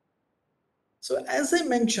 So as I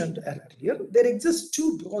mentioned earlier, there exist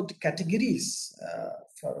two broad categories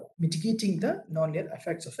for mitigating the nonlinear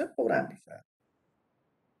effects of a power amplifier.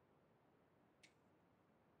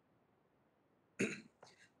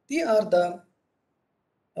 They are the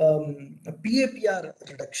PAPR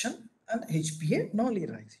reduction and HPA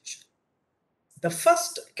nonlinearization. The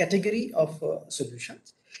first category of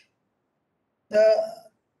solutions, the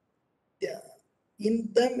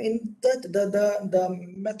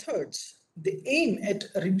methods, they aim at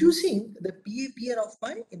reducing the PAPR of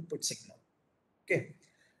my input signal. Okay,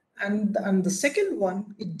 and the second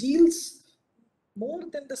one, it deals more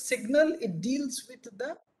than the signal, it deals with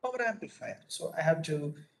the power amplifier. So I have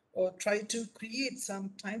to try to create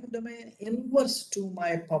some time domain inverse to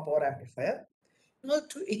my power amplifier in order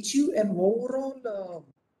to achieve an overall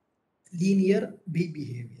linear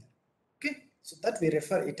behavior. Okay, so that we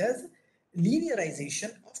refer it as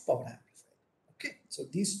linearization of power amplifier. Okay, so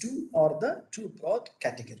these two are the two broad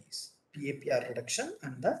categories: PAPR reduction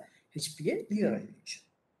and the HPA linearization.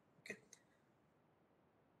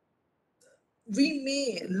 We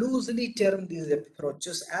may loosely term these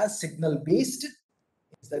approaches as signal-based.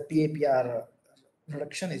 The PAPR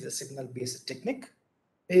reduction is a signal-based technique.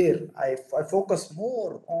 Here, I focus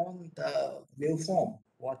more on the waveform,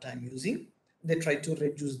 what I'm using. They try to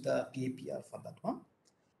reduce the PAPR for that one.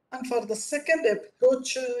 And for the second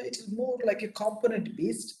approach, it is more like a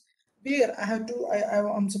component-based, where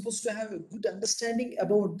I'm supposed to have a good understanding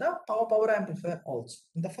about the power amplifier also.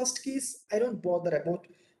 In the first case, I don't bother about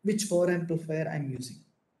which power amplifier I'm using.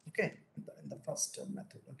 Okay, in the first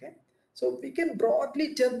method. Okay, so we can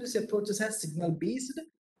broadly term these approaches as signal-based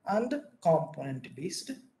and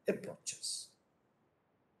component-based approaches.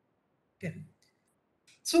 Okay,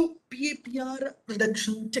 so PAPR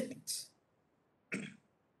reduction techniques.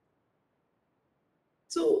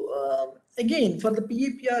 So again, for the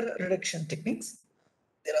PAPR reduction techniques,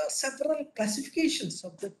 there are several classifications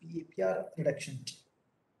of the PAPR reduction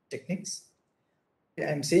techniques.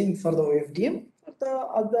 I'm saying for the OFDM, for the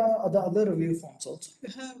other waveforms also, you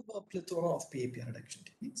have a plethora of PAPR reduction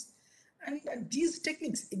techniques. And these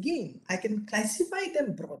techniques, again, I can classify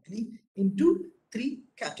them broadly into three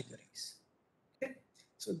categories. Okay,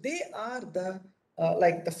 so they are the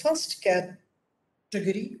like the first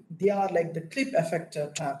category, they are like the clip effect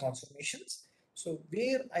transformations. So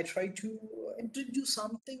where I try to introduce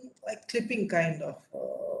something like clipping kind of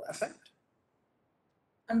effect.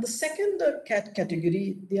 And the second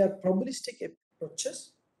category, they are probabilistic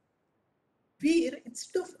approaches, where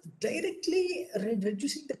instead of directly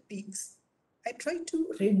reducing the peaks, I try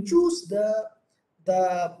to reduce the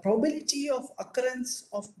probability of occurrence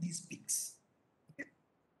of these peaks.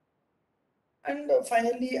 And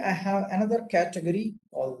finally, I have another category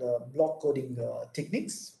called block coding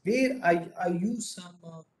techniques, where I use some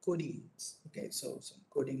codings. Okay, so some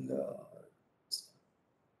coding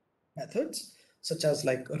methods, such as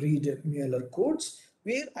like Reed-Mueller codes,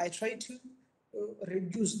 where I try to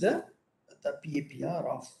reduce the PAPR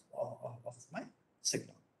of my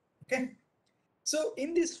signal. Okay, so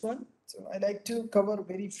in this one, so I like to cover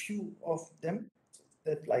very few of them.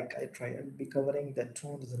 That like I'll be covering the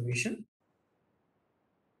tone reservation.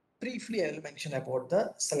 Briefly, I will mention about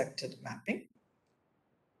the selected mapping.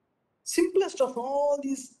 Simplest of all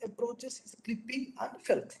these approaches is clipping and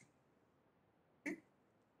filtering. Okay?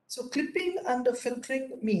 So clipping and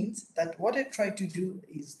filtering means that what I try to do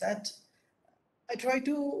is that I try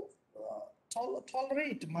to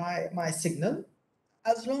tolerate my signal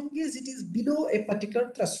as long as it is below a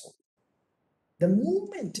particular threshold. The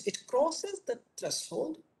moment it crosses the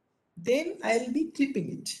threshold, then I'll be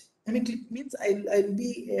clipping it. I mean, clip means I'll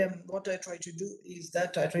be, what I try to do is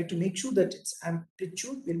that I try to make sure that its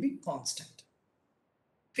amplitude will be constant.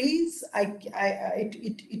 Phase,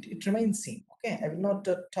 it remains same. Okay, I will not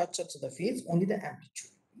touch it to the phase, only the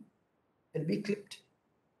amplitude will be clipped,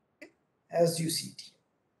 okay, as you see it here.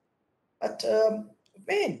 But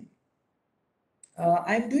when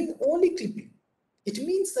I'm doing only clipping, it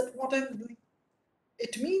means that what I'm doing,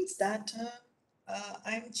 it means that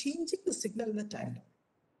I'm changing the signal in the time domain.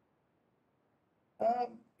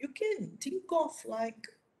 You can think of like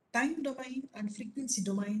time domain and frequency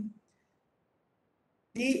domain.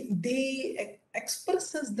 They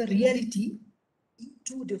expresses the reality in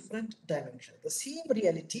two different dimensions. The same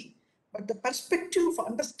reality, but the perspective of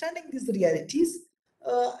understanding these realities,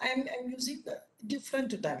 I'm using different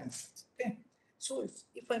dimensions. Okay, so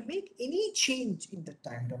if I make any change in the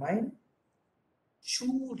time domain,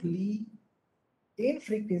 surely in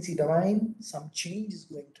frequency domain, some change is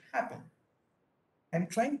going to happen. I'm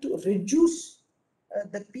trying to reduce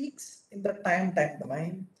the peaks in the time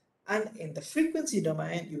domain, and in the frequency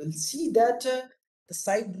domain, you will see that the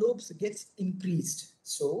side lobes gets increased.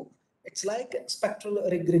 So it's like spectral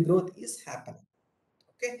regrowth is happening.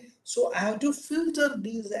 Okay, so I have to filter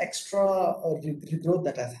these extra regrowth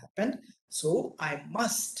that has happened. So I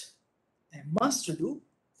must do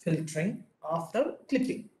filtering after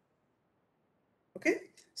clipping. Okay,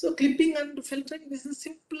 so clipping and filtering is the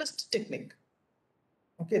simplest technique.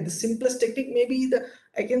 Okay, the simplest technique, maybe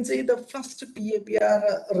I can say the first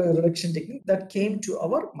PAPR reduction technique that came to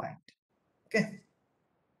our mind. Okay,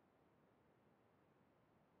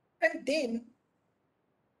 and then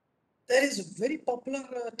there is a very popular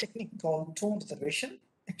technique called tone reservation.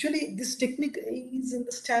 Actually, this technique is in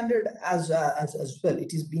the standard as well.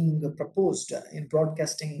 It is being proposed in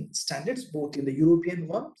broadcasting standards, both in the European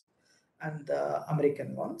ones and the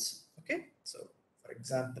American ones. Okay, so for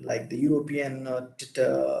example, like the European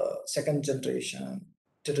second generation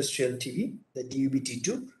terrestrial TV, the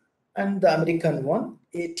DVB-T2, and the American one,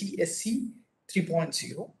 ATSC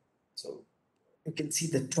 3.0. So you can see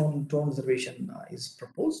the tone reservation is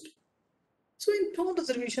proposed. So in tone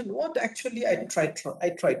reservation, what actually I try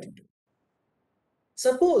to do.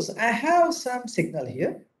 Suppose I have some signal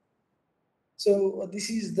here. So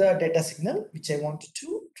this is the data signal which I wanted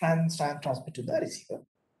to transmit to the receiver,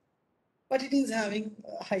 but it is having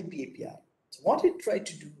a high PAPR. So what I try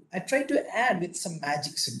to do, I try to add with some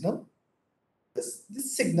magic signal.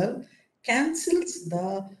 This signal cancels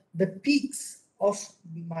the peaks of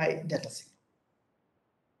my data signal.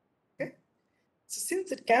 Okay, so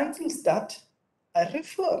since it cancels that, I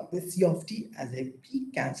refer this C of t as a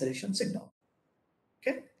peak cancellation signal.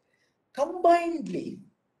 Okay, combinedly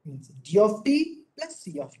means d of t plus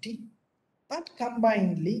c of t. But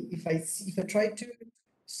combinedly, if I try to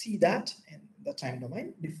see that in the time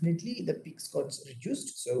domain, definitely the peaks got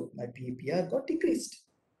reduced, so my PAPR got decreased.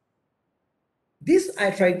 This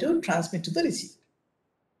I try to transmit to the receiver.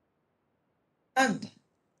 And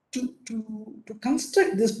to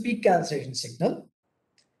construct this peak cancellation signal,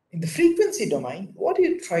 in the frequency domain, what do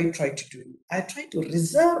you try to do? I try to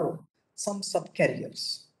reserve some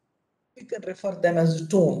subcarriers. You can refer them as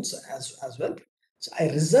tones as well. So I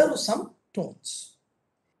reserve some tones.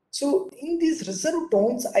 So in these reserved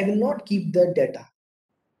tones, I will not keep the data.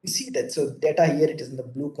 You see that? So data here, it is in the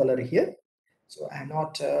blue color here. So I have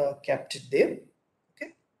not kept it there.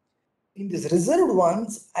 Okay. In these reserved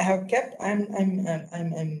ones, I have kept.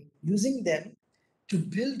 I'm using them to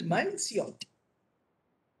build my COT.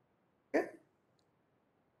 Okay.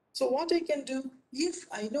 So what I can do, if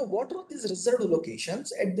I know what are these reserved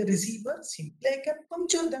locations at the receiver, simply I can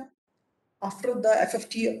puncture them. After the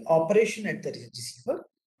FFT operation at the receiver,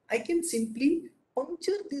 I can simply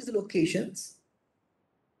puncture these locations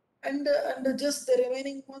and just the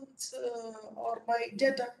remaining ones are my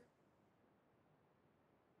data.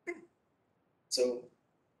 So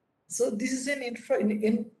this is an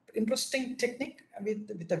interesting technique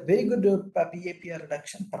with a very good PAPR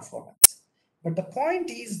reduction performance. But the point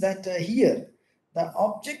is that here the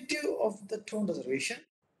objective of the tone reservation,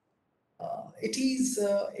 it is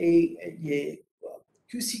a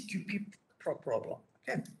QCQP problem.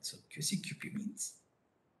 Okay, so QCQP means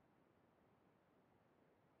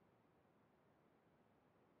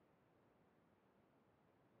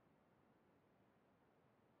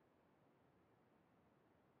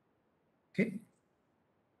okay.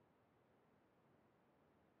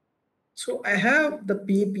 So I have the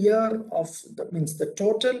PAPR of that means the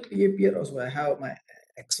total PAPR. Also, I have my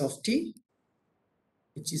X of t,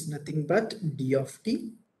 which is nothing but D of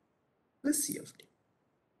t plus C of t.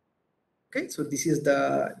 Okay, so this is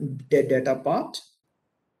the data part.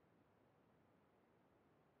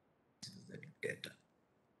 This is the data.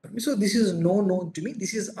 So this is known to me.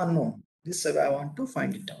 This is unknown. This I want to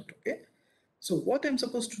find it out. Okay. So what I'm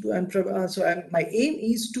supposed to do, my aim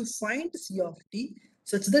is to find C of t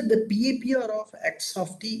such that the PAPR of X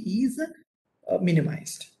of t is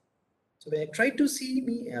minimized. So when I try to see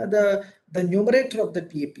the numerator of the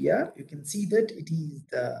PAPR, you can see that it is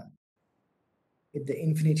with the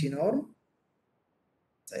infinity norm.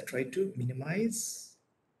 So I try to minimize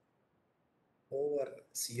over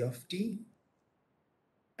C of t,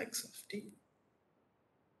 X of t.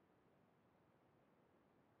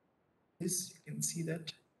 This you can see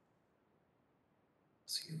that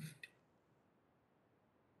C of t.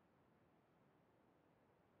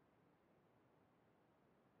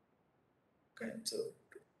 Okay, so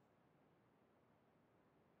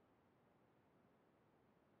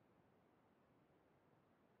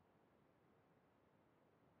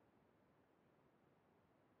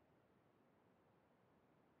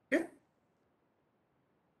okay,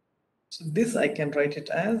 so this I can write it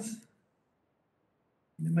as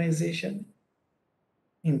minimization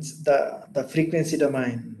means the frequency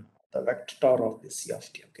domain, the vector of this C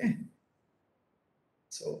of t. Okay,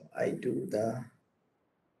 so I do the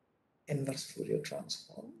inverse Fourier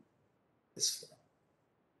transform. This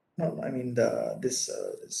no, I mean this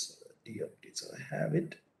d of t. So I have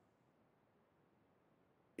it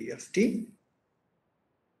d of t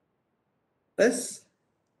plus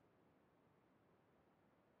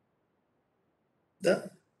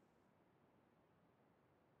the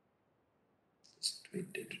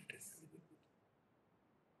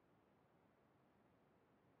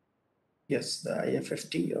yes, the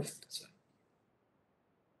IFFT of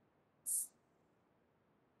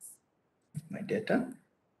my data.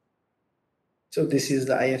 So this is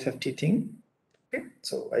the IFFT thing. Okay,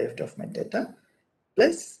 so IFFT of my data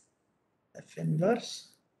plus F inverse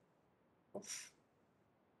of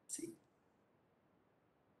C.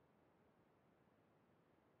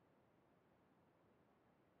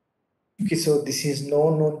 Okay, so this is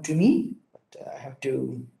known to me, but I have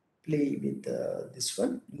to play with this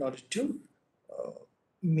one in order to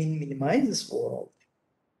minimize this overall.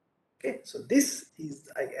 Okay, so this is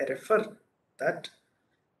I refer that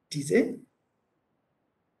it is a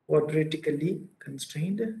quadratically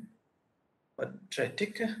constrained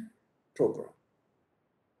quadratic program.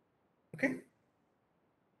 Okay,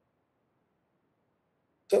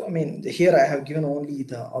 so I mean here I have given only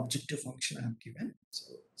the objective function I have given.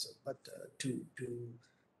 So but to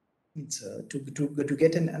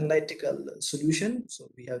get an analytical solution, so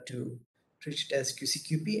we have to treat it as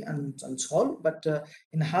QCQP and solve. But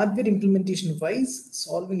in hardware implementation wise,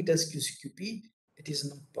 solving it as QCQP, it is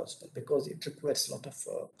not possible because it requires a lot of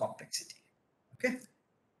complexity. Okay.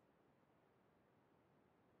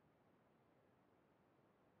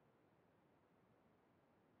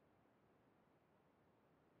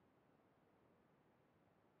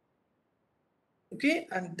 Okay,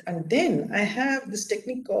 and then I have this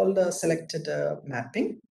technique called selected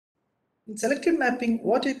mapping. In selected mapping,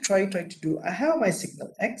 what I try to do, I have my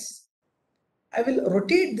signal X. I will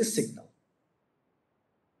rotate this signal.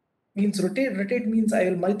 Means rotate means I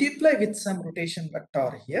will multiply with some rotation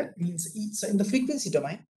vector here, means each in the frequency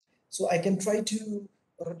domain. So I can try to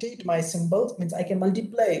rotate my symbols, means I can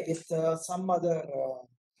multiply with some other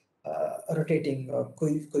rotating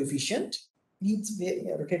coefficient. Means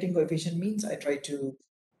rotating coefficient means I try to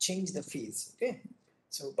change the phase. Okay,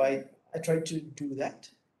 so I try to do that.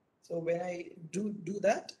 So when I do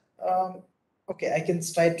that, okay, I can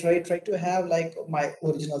try to have like my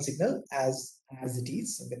original signal as it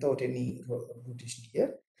is without any rotation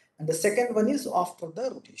here. And the second one is after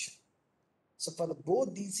the rotation. So for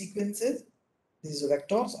both these sequences, these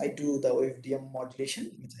vectors, I do the OFDM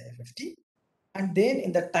modulation with IFFT. And then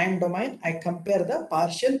in the time domain, I compare the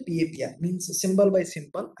partial PAPR, means symbol by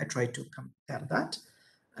symbol. I try to compare that.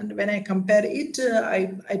 And when I compare it,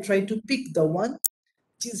 I try to pick the one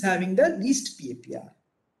which is having the least PAPR.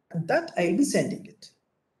 And that I will be sending it.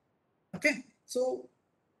 Okay. So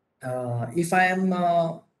if I am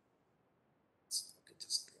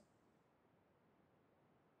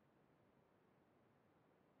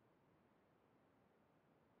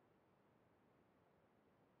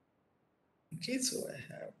okay, so I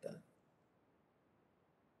have the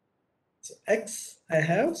so X I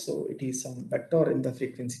have, so it is some vector in the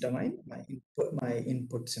frequency domain. My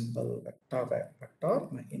input symbol vector,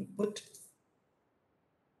 my input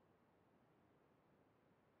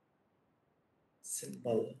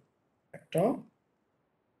symbol vector.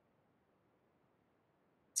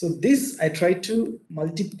 So this I try to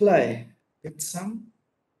multiply with some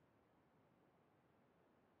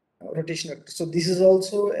rotation vector. So this is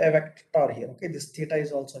also a vector here. Okay, this theta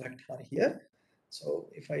is also a vector here. So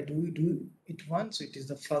if I do it once, so it is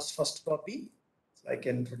the first copy. So I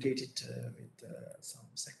can rotate it with some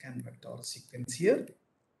second vector sequence here.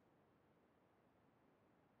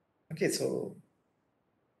 Okay, so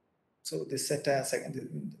this set a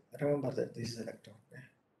second. Remember that this is a vector.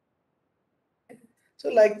 Okay. So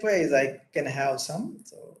likewise, I can have some.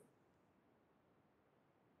 So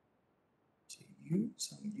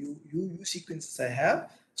some U sequences I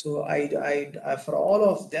have. So I for all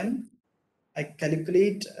of them, I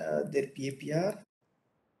calculate their PAPR,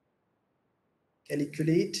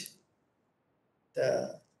 calculate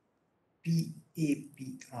the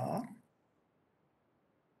PAPR,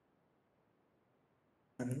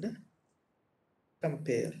 and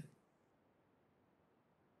compare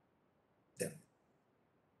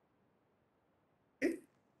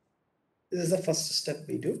This is the first step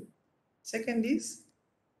we do. Second is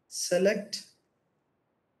select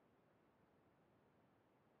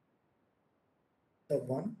the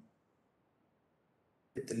one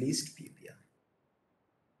with the least PPR.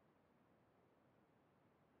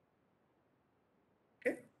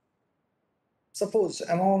 Okay. Suppose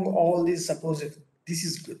among all these, suppose if this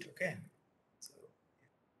is good, okay. So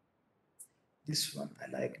this one I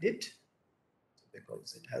liked it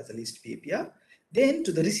because it has the least PPR. Then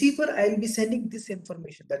to the receiver, I will be sending this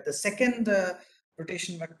information that the second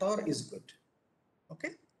rotation vector is good. Okay.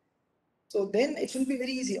 So then it will be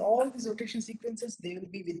very easy. All these rotation sequences, they will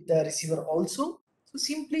be with the receiver also. So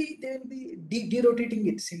simply they will be derotating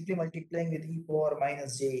it, simply multiplying with e power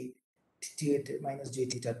minus j minus j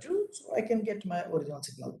theta 2. So I can get my original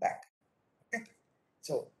signal back. Okay.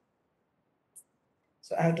 So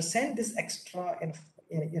I have to send this extra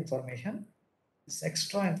information. This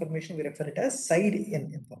extra information we refer it as side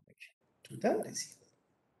in information to the receiver.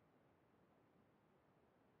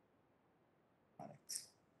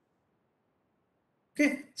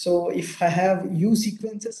 Okay, so if I have U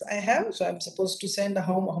sequences so I'm supposed to send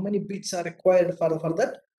how many bits are required for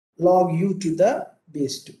that log U to the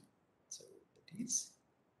base 2. So that is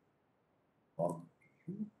log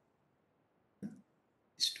U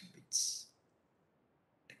is 2 bits.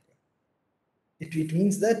 It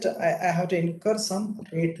means that I have to incur some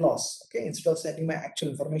rate loss. Okay, instead of sending my actual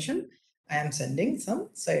information, I am sending some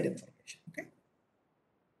side information. Okay.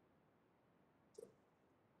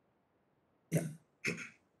 Yeah.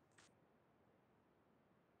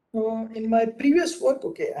 In my previous work,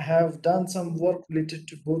 okay, I have done some work related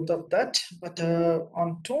to both of that, but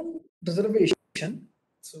on tone reservation,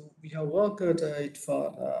 so we have worked it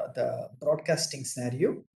for the broadcasting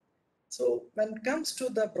scenario. So when it comes to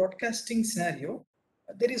the broadcasting scenario,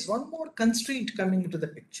 there is one more constraint coming into the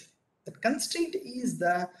picture. The constraint is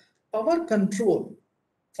the power control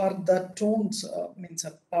for the tones, means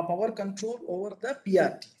power control over the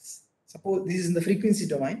PRTs. Suppose this is in the frequency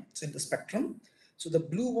domain, it's in the spectrum. So the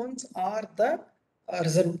blue ones are the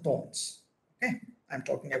reserved tones. Okay, I'm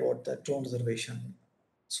talking about the tone reservation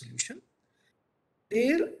solution.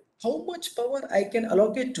 There, how much power I can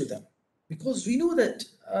allocate to them, because we know that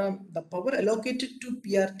the power allocated to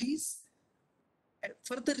PRTs,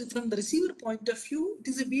 further from the receiver point of view, it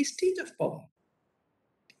is a wastage of power.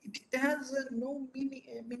 It has no meaning,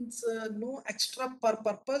 means no extra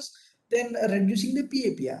purpose than reducing the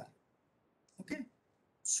PAPR. Okay,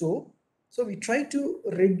 so we try to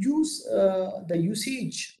reduce the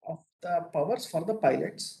usage of the powers for the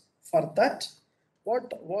pilots. For that, what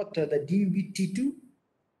the DVT2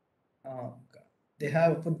 they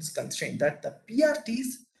have put this constraint that the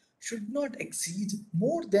PRTs should not exceed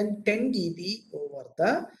more than 10 dB over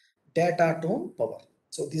the data tone power.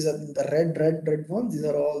 So these are the red ones. These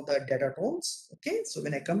are all the data tones. Okay. So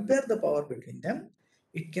when I compare the power between them,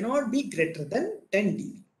 it cannot be greater than 10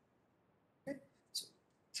 dB. Okay.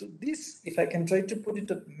 So this, if I can try to put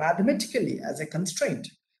it mathematically as a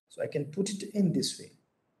constraint, so I can put it in this way.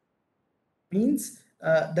 Means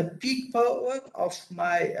the peak power of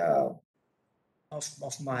my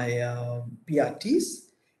PRTs,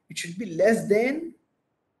 it should be less than,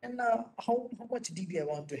 and how much dB I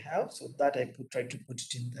want to have, so that I try to put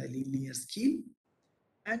it in the linear scale.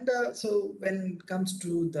 And so when it comes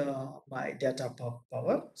to my data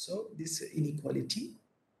power, so this inequality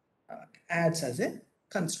adds as a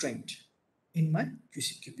constraint in my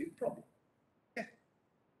QCQB problem. Okay.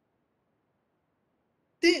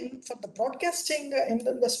 Then for the broadcasting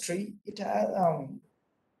industry, it has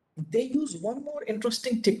they use one more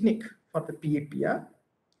interesting technique for the PAPR.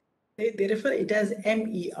 They refer it as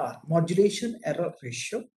MER, modulation error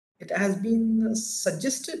ratio. It has been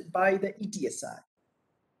suggested by the ETSI,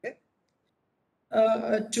 okay,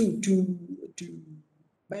 to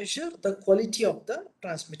measure the quality of the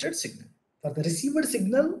transmitted signal. For the receiver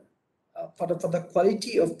signal, for the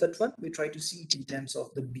quality of that one, we try to see it in terms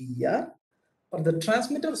of the BER. For the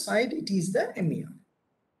transmitter side, it is the MER.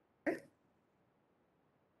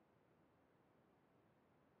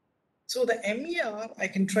 So the MER, I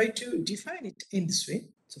can try to define it in this way.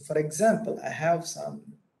 So for example, I have some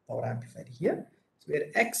power amplifier here, so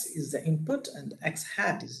where X is the input and X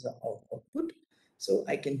hat is the output. So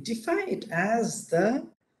I can define it as the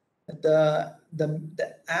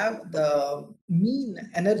mean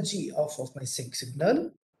energy of my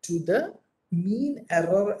signal to the mean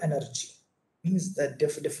error energy. Means the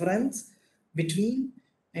difference between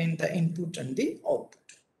the input and the output.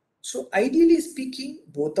 So ideally speaking,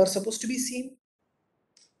 both are supposed to be same.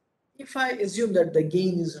 If I assume that the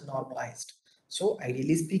gain is normalized, so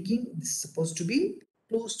ideally speaking, this is supposed to be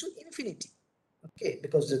close to infinity. okay,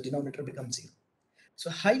 because the denominator becomes 0. So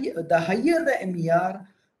the higher the MER,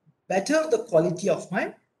 better the quality of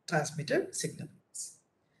my transmitted signal.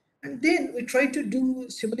 And then we try to do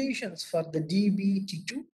simulations for the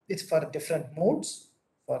DB-T2. It's for different modes,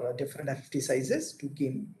 for different FFT sizes,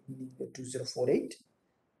 2K meaning 2048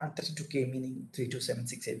 and 32K meaning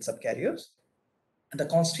 32768 subcarriers. And the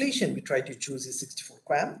constellation we try to choose is 64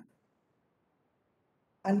 QAM.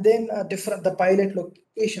 And then the pilot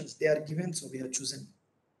locations they are given. So we have chosen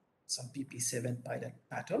some PP7 pilot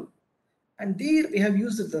pattern. And there we have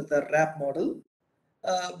used the RAP model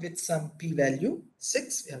with some p-value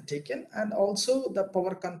 6 we have taken, and also the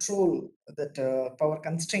power control, that power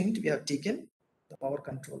constraint we have taken, the power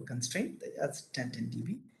control constraint as 10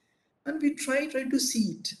 dB, and we try to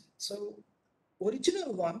see it. So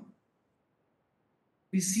original one,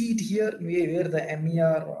 we see it here where the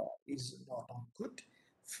MER is not good.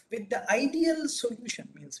 With the ideal solution,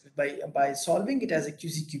 means by solving it as a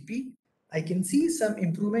QCQP, I can see some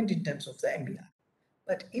improvement in terms of the MER.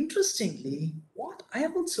 But interestingly, what I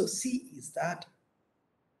also see is that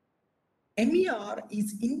MER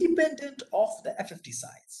is independent of the FFT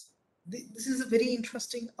size. This is a very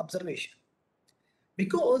interesting observation,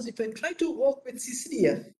 because if I try to work with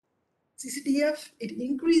CCDF, it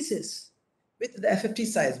increases with the FFT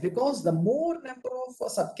size, because the more number of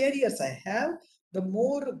subcarriers I have, the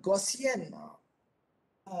more Gaussian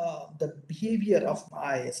the behavior of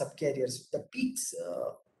my subcarriers, the peaks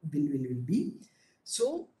will be.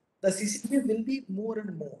 So the CCDF will be more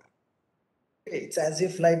and more. Okay, it's as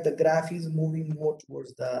if like the graph is moving more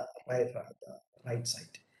towards the right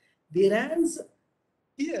side. Whereas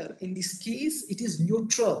here in this case, it is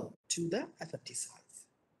neutral to the FFT size.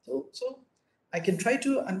 So I can try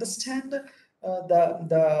to understand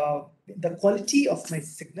the quality of my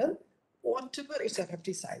signal, whatever its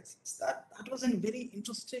FFT size is. That was a very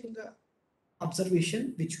interesting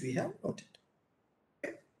observation which we have noted.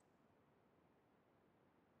 Okay.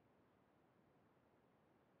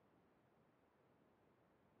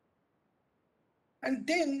 And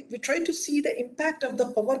then we try to see the impact of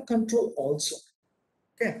the power control also.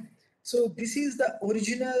 Okay, so this is the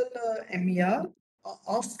original MER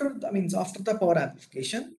after the power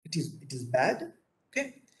amplification. It is bad.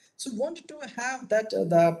 Okay, so wanted to have that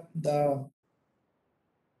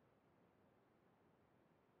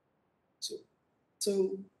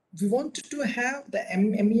so we wanted to have the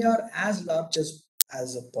MER as large as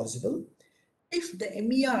possible. If the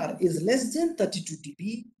MER is less than 32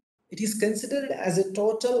 dB, it is considered as a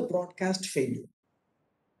total broadcast failure.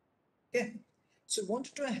 Okay, so we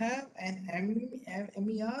wanted to have an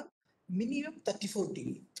MER minimum 34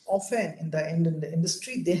 dB. Often in the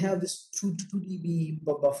industry, they have this 2 dB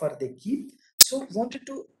buffer they keep. So wanted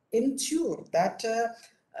to ensure that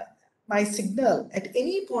my signal at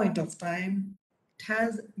any point of time, it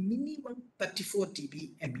has minimum 34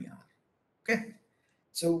 dB MER. Okay,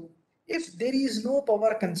 so if there is no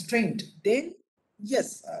power constraint, then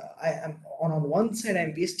yes, I am on one side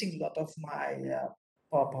I'm wasting a lot of my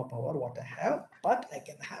power what I have, but I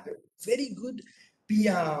can have a very good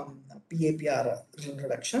PAPR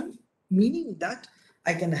reduction, meaning that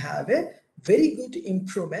I can have a very good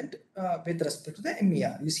improvement with respect to the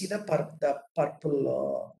MER. You see the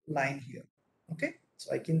purple line here. Okay,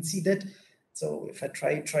 so I can see that. So if I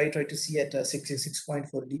try to see at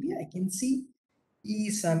 66.4 dB, I can see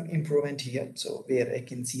some improvement here. So where I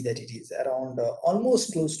can see that it is around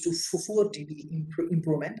almost close to 4 dB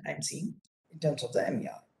improvement I'm seeing in terms of the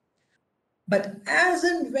MER. But as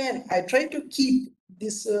and when I try to keep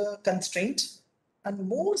this constraint, and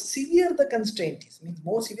more severe the constraint is, means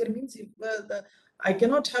more severe means if, I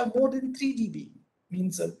cannot have more than 3 dB,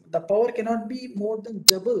 means the power cannot be more than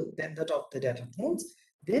double than that of the data phones,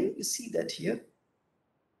 then you see that here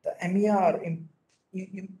the MER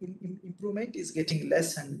improvement is getting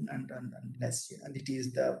less and less here, and it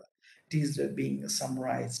is being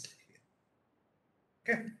summarized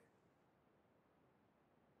here. Okay.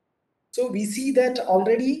 So we see that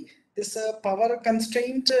already this power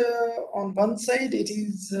constraint on one side, it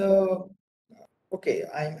is okay.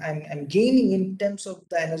 I'm gaining in terms of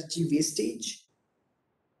the energy wastage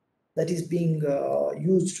that is being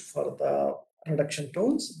used for the reduction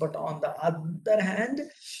tones, but on the other hand,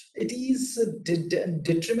 it is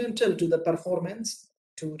detrimental to the performance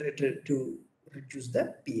to reduce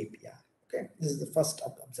the PAPR. Okay, this is the first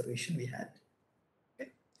observation we had.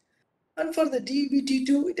 Okay. And for the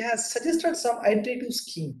DBT2, it has suggested some iterative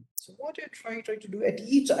scheme. So what I try to do at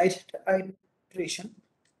each iteration,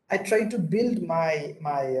 I try to build my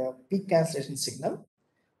peak cancellation signal,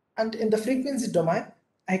 and in the frequency domain,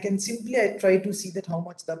 I can simply I try to see that how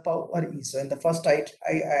much the power is. So in the first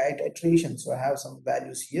iteration, so I have some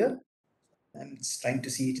values here. I'm just trying to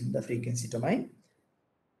see it in the frequency domain.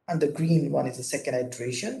 And the green one is the second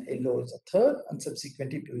iteration, yellow is the third, and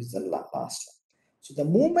subsequently blue is the last one. So the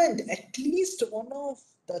moment at least one of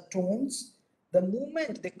the tones, the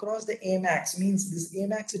moment they cross the Amax, means this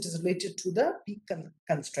Amax it is related to the peak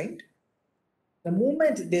constraint. The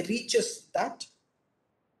moment they reaches that,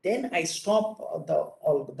 then I stop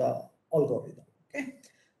the algorithm. Okay,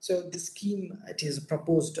 so this scheme it is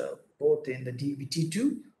proposed both in the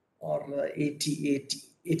DBT2 or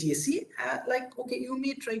ATAC. Like, okay, you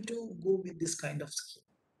may try to go with this kind of scheme.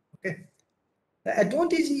 Okay, the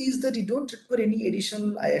advantage is that you don't require any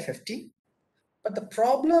additional IFFT, but the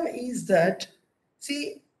problem is that,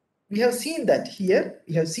 see, we have seen that here,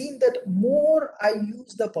 we have seen that more I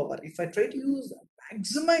use the power, if I try to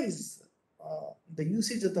maximize the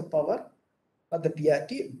usage of the power of the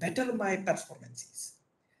PRT, better my performance is.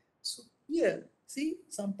 So here, see,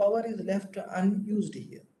 some power is left unused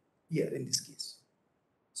here in this case.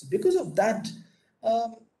 So because of that,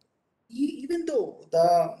 even though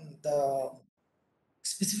the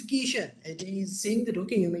specification it is saying that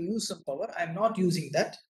okay, you may use some power, I'm not using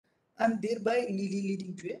that, and thereby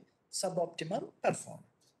leading to a suboptimal performance.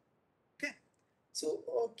 Okay,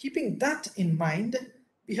 so keeping that in mind,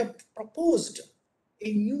 we have proposed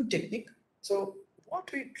a new technique. So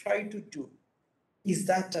what we try to do is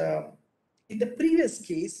that in the previous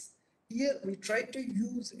case here we try to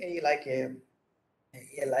use a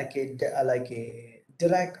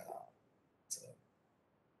Dirac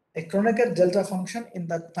a Kronecker delta function in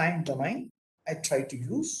the time domain. I try to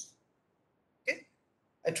use. Okay,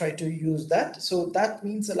 I try to use that. So that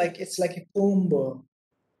means like it's like a comb,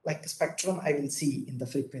 like a spectrum I will see in the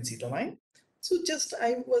frequency domain. So just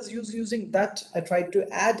I was using that. I tried to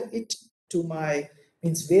add it to my,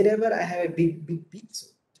 means wherever I have a big peak.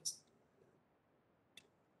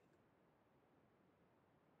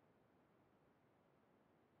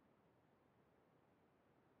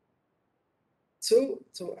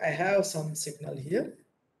 So I have some signal here.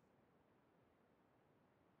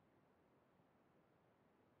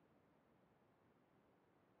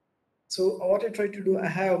 So what I try to do, I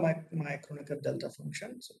have my Kronecker delta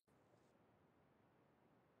function. So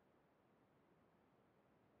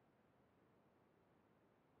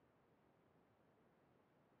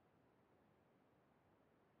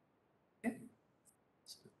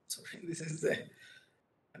this is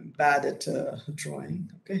I'm bad at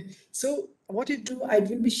drawing. Okay, so what you do, I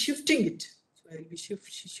will be shifting it. So I will be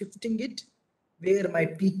shifting it where my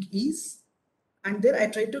peak is, and then I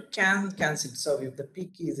try to cancel. So if the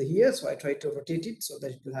peak is here, so I try to rotate it so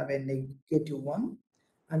that it will have a -1,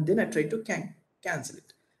 and then I try to cancel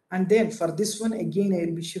it. And then for this one again, I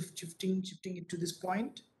will be shifting it to this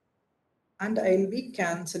point, and I will be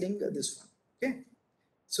canceling this one. Okay,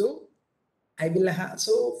 so I will have,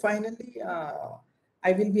 so finally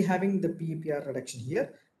I will be having the PPR reduction here.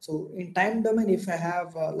 So in time domain, if I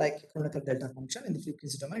have like a Kronecker delta function, in the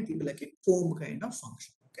frequency domain, it will be like a comb kind of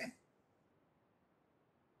function. Okay.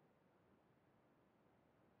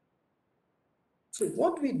 So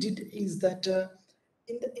what we did is that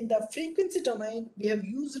in the frequency domain, we have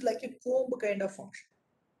used like a comb kind of function.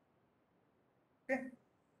 Okay.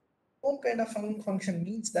 Comb kind of function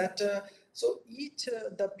means that so each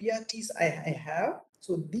the PRTs I have,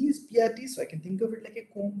 so these PRTs, so I can think of it like a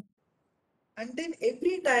comb, and then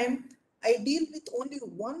every time I deal with only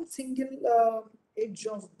one single edge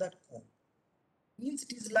of that comb. Means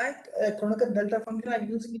it is like a Kronecker delta function. I'm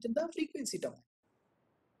using it in the frequency domain,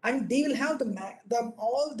 and they will have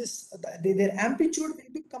all this their amplitude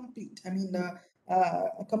will be complete. I mean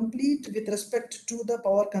complete with respect to the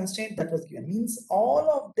power constraint that was given. Means all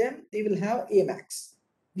of them they will have a max.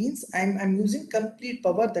 Means I'm using complete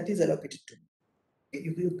power that is allocated to me.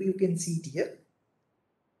 You can see it here.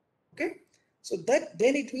 Okay, so that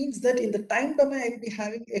then it means that in the time domain I will be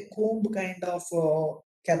having a comb kind of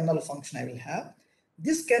kernel function. I will have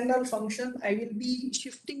this kernel function. I will be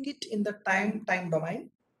shifting it in the time domain,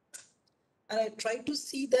 and I try to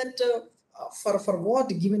see that for what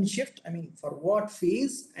given shift, I mean for what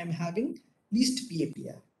phase I'm having least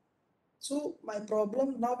PAPR. So my problem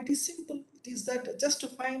now, it is simple. It is that just to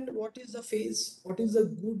find what is the phase, what is the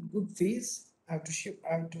good phase, I have to shift,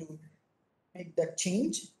 I have to make that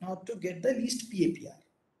change now to get the least PAPR.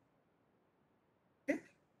 Okay.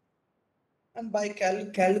 And by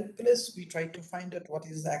calculus, we try to find out what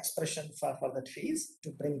is the expression for that phase to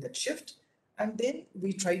bring that shift. And then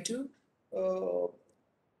we try to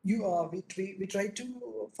we try to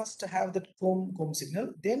first have that comb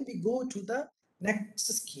signal. Then we go to the next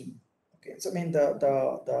scheme. Okay, so I mean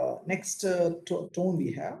the next tone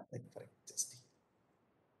we have, like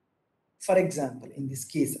for example, in this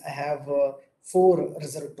case, I have 4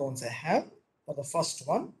 reserve tones I have. For the first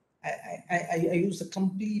one, I use the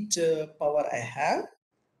complete power I have.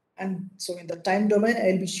 And so in the time domain,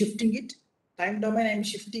 I'll be shifting it. Time domain, I'm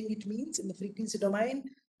shifting it means in the frequency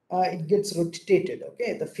domain, it gets rotated.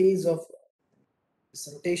 Okay, the phase of this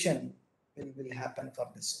rotation will happen for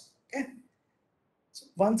this one. Okay. So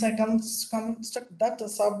once I construct that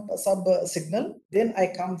sub signal, then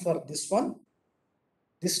I come for this one.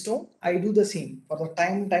 This tone, I do the same for the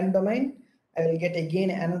time domain. I will get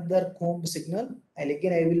again another comb signal, and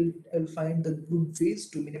again I will find the good phase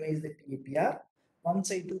to minimize the PAPR.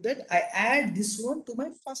 Once I do that, I add this one to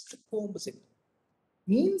my first comb signal.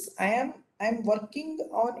 Means I am working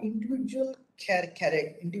on individual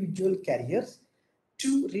carriers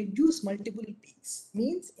to reduce multiple peaks.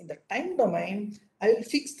 Means in the time domain, I will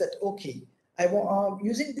fix that. Okay, I want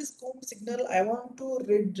using this comb signal, I want to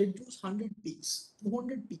reduce 100 peaks,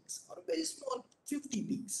 200 peaks, or very small 50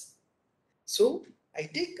 peaks. So I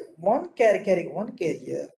take one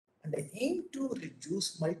carrier and I aim to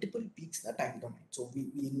reduce multiple peaks in the time domain. So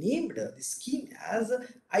we named this scheme as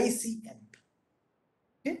ICMP.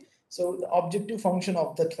 Okay, so the objective function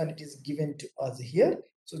of that one, it is given to us here.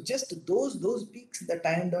 So just those peaks in the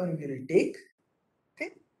time domain we will take.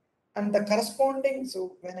 Okay, and the corresponding,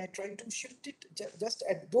 so when I try to shift it just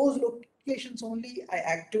at those locations only, I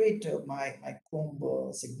activate my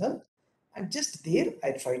comb signal, and just there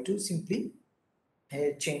I try to simply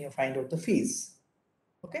find out the phase.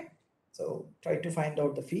 Okay, so try to find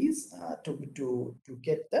out the phase to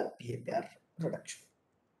get the PAPR reduction.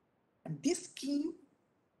 And this scheme,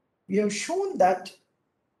 we have shown that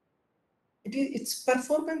its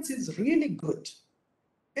performance is really good.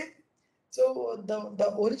 Okay, so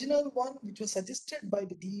the original one which was suggested by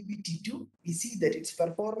the DEB-T2, we see that its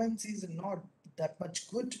performance is not that much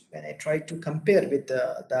good when I try to compare with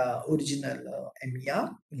the original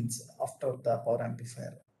MER, means after the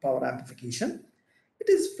power amplification. It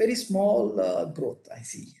is very small growth I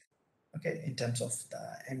see here, okay, in terms of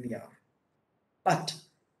the MER. But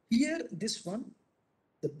here, this one,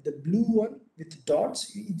 the blue one with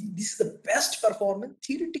dots, this is the best performance,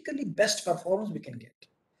 theoretically best performance we can get.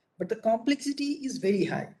 But the complexity is very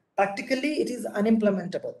high. Practically, it is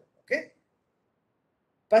unimplementable. Okay.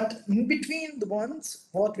 But in between the ones,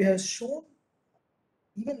 what we have shown,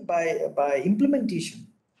 even by implementation,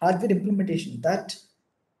 hardware implementation, that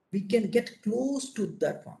we can get close to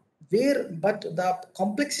that one. But the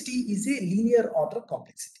complexity is a linear order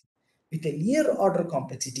complexity. With a linear order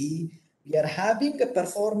complexity, we are having a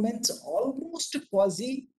performance almost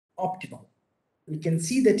quasi optimal. We can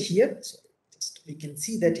see that here. So we can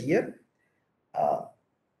see that here.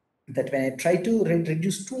 That when I try to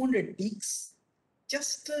reduce 200 peaks,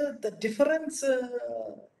 just the difference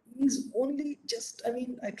is only just, I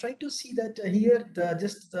mean, I try to see that here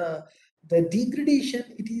the degradation,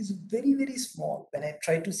 it is very, very small when I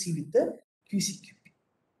try to see with the QCQP.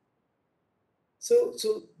 So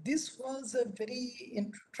this was a very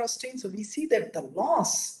interesting. So we see that the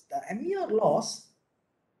loss, the MER loss,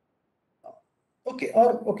 okay,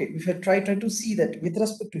 if I try to see that with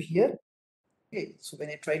respect to here, okay, so when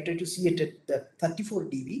I try to see it at the 34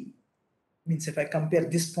 dB, means if I compare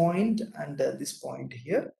this point and this point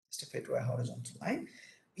here, just if I draw a horizontal line,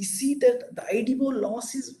 we see that the IDO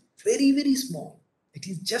loss is very, very small. It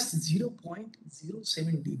is just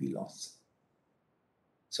 0.07 dB loss.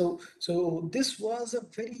 So this was a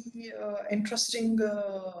very interesting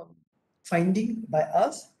finding by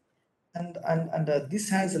us, and this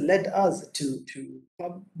has led us to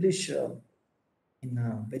publish in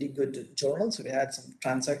a very good journal. So we had some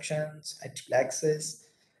transactions at Access,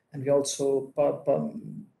 and we also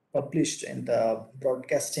published in the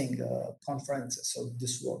broadcasting conferences. So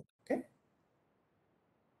this work, okay.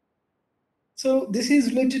 So this is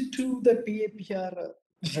related to the PAPR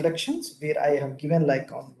reductions, where I have given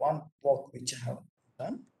like on one walk which I have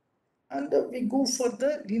done, and we go for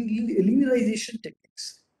the linearization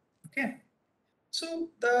techniques. Okay, so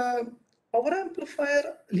the power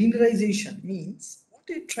amplifier linearization means what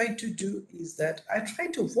I try to do is that I try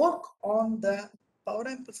to work on the power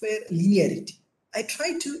amplifier linearity. I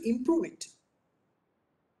try to improve it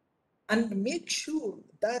and make sure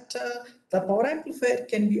that the power amplifier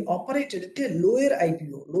can be operated at a lower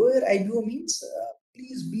IBO. Lower IBO means,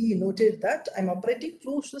 please be noted that I'm operating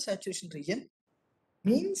close to the saturation region,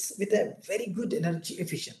 means with a very good energy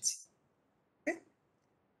efficiency. Okay?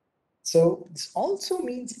 So this also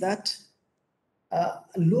means that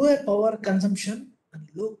lower power consumption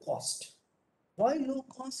and low cost. Why low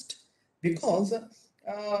cost? Because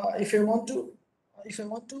if I want to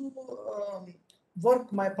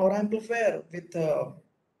work my power amplifier with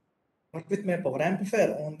my power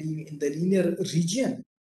amplifier only in the linear region,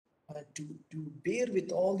 to bear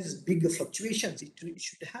with all these big fluctuations, it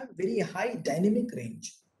should have very high dynamic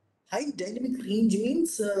range. High dynamic range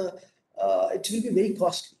means it will be very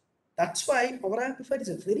costly. That's why power amplifier is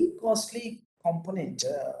a very costly component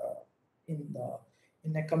in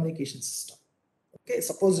a communication system. Okay,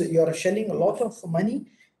 suppose you are shelling a lot of money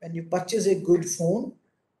when you purchase a good phone.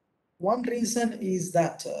 One reason is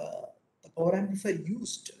that the power amplifier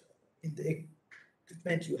used in the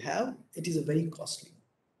equipment you have, it is very costly.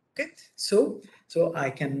 Okay, so I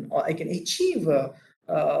can achieve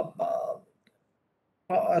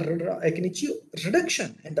I can achieve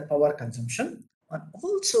reduction in the power consumption, and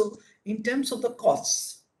also in terms of the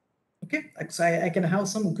costs. Okay, so I can have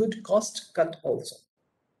some good cost cut also.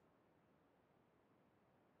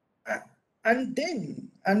 And then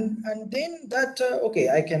that okay,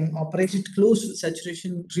 I can operate it close to the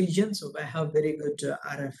saturation region, so I have very good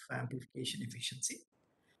RF amplification efficiency.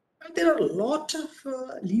 And there are a lot of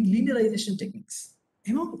linearization techniques.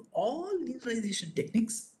 Among all linearization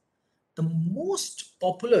techniques, the most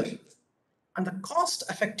popular and the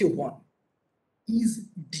cost-effective one is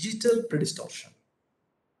digital predistortion.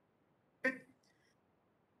 Okay?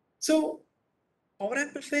 So power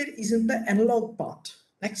amplifier is in the analog part.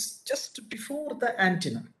 Next, just before the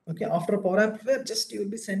antenna. Okay, after a power amplifier, just you will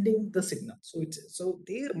be sending the signal. So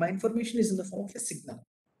there, my information is in the form of a signal.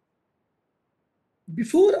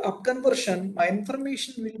 Before up conversion, my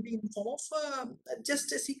information will be in form of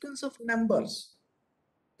just a sequence of numbers.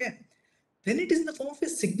 Okay, then it is in the form of a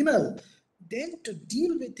signal. Then to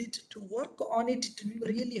deal with it, to work on it, it will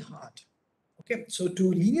be really hard. Okay, so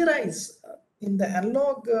to linearize in the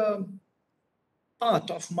analog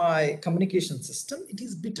part of my communication system, it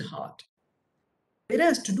is a bit hard.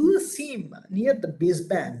 Whereas to do the same near the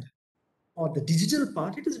baseband or the digital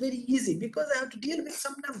part, it is very easy because I have to deal with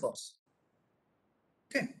some numbers.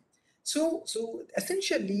 Okay, so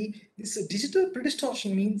essentially this digital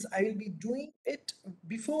predistortion means I will be doing it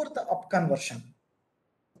before the up conversion.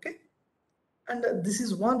 Okay, and this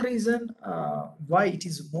is one reason why it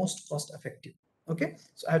is most cost effective. Okay,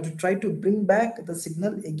 so I have to try to bring back the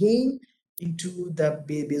signal again into the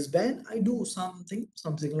baseband. I do some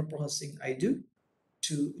signal processing I do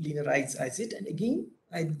to linearize it, and again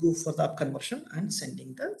I go for the up conversion and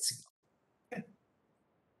sending the signal. Okay.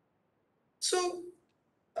 So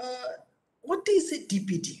what is a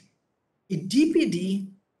DPD? A DPD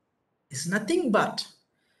is nothing but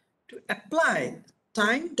to apply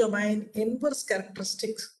time domain inverse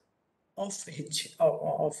characteristics of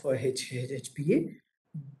HPA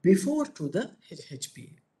before to the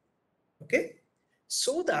HPA. Okay,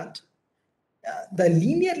 so that the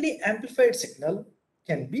linearly amplified signal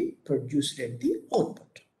can be produced at the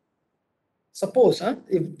output. Suppose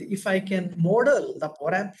if I can model the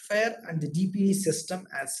power amplifier and the DPA system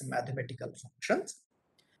as mathematical functions,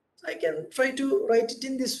 I can try to write it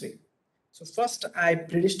in this way. So first I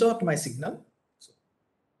predistort my signal. So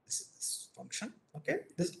this is this function. Okay,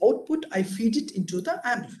 this output I feed it into the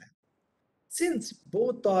amplifier. Since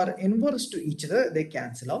both are inverse to each other, they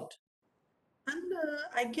cancel out, and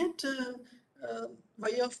I get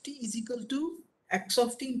y of t is equal to x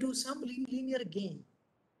of t into some linear gain.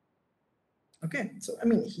 Okay, so I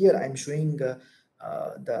mean here I'm showing the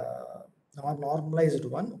normalized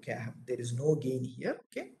one. Okay, there is no gain here.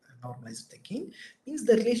 Okay, I normalized the gain, means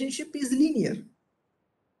the relationship is linear.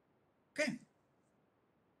 Okay,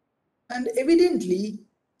 and evidently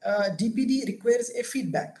DPD requires a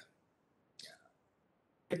feedback,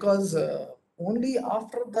 because only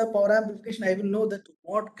after the power amplification I will know that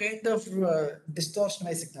what kind of distortion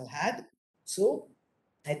my signal had. So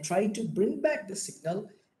I try to bring back the signal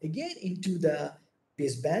again into the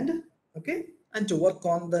baseband, okay, and to work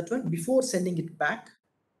on that one before sending it back.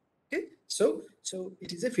 Okay, so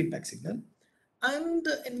it is a feedback signal, and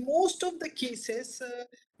in most of the cases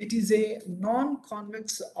it is a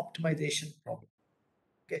non-convex optimization problem.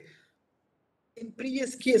 Okay, in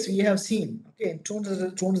previous case we have seen, okay, in tone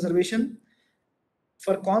reservation,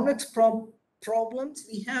 for convex problems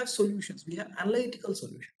we have solutions, we have analytical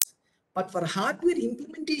solutions, but for hardware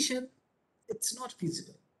implementation it's not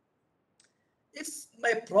feasible. If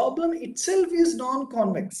my problem itself is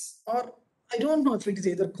non-convex, or I don't know if it is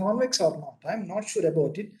either convex or not, I'm not sure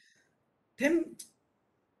about it, then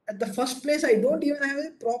at the first place I don't even have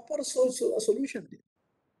a proper solution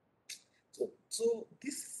there. So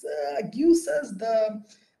this gives us the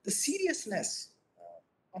seriousness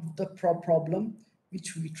of the problem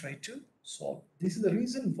which we try to solve. This is the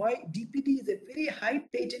reason why DPD is a very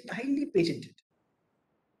highly patented.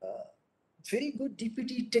 very good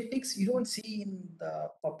DPD techniques you don't see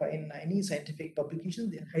in any scientific publication.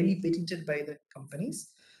 They are highly patented by the companies,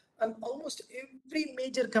 and almost every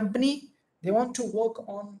major company they want to work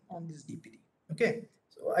on this DPD. Okay,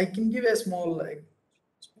 so I can give a small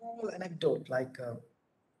anecdote like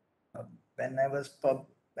when I was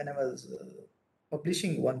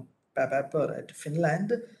publishing one paper at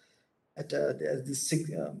Finland at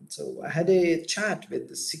so I had a chat with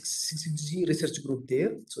the 6G research group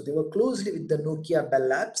there. So they were closely with the Nokia Bell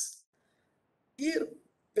Labs. Here,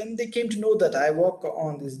 when they came to know that I work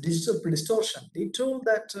on this digital distortion, they told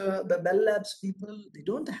that the Bell Labs people, they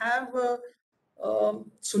don't have a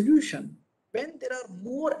solution. When there are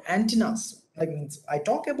more antennas, like means I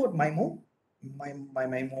talk about MIMO, my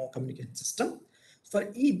MIMO communication system.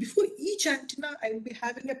 Before each antenna, I will be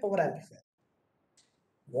having a power amplifier.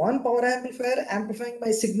 One power amplifier amplifying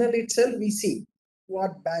my signal itself, we see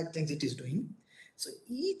what bad things it is doing. So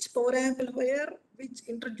each power amplifier which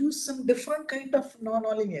introduce some different kind of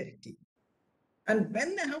non-linearity. And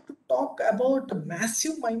when I have to talk about a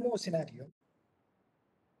massive MIMO scenario,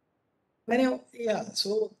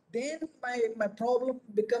 so then my problem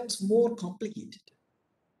becomes more complicated.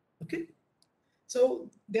 Okay. So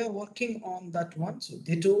they are working on that one. So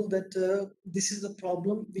they told that this is a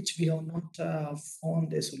problem which we have not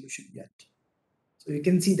found a solution yet. So you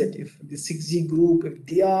can see that if the 6G group, if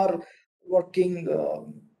they are working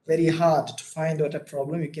very hard to find out a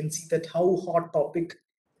problem, you can see that how hot topic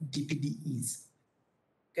DPD is.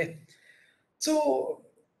 Okay. So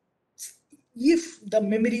if the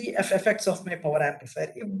memory effects of my power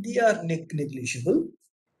amplifier, if they are negligible,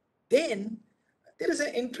 then there is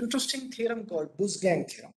an interesting theorem called Bus-Gang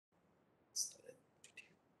theorem.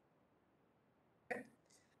 Okay.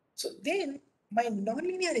 So then my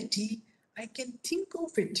nonlinearity, I can think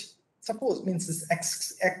of it. Suppose means this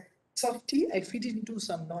x of t, I feed it into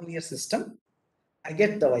some nonlinear system. I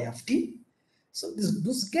get the y of t. So this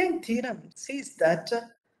Bus-Gang theorem says that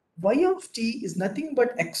y of t is nothing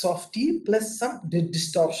but x of t plus some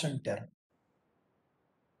distortion term.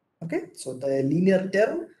 Okay, so the linear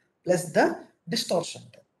term plus the distortion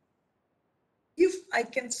term. If I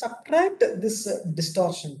can subtract this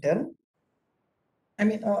distortion term, I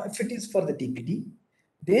mean, if it is for the DPD,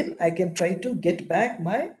 then I can try to get back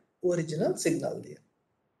my original signal there.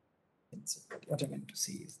 So what I meant to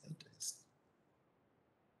see is that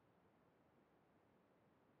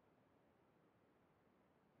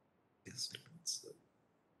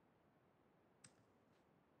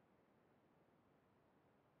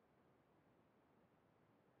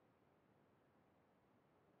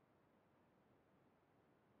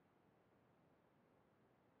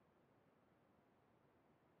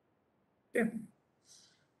okay.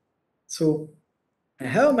 So I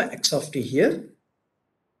have my x of t here.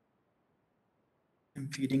 I'm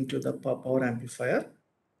feeding to the power amplifier.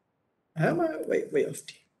 I have my y of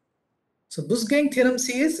t. So Bus-Gang theorem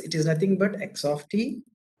says it is nothing but x of t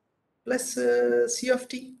plus c of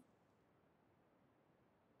t.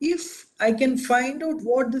 If I can find out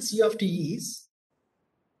what the c of t is,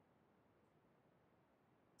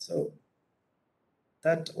 so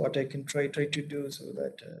that what I can try to do, so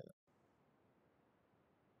that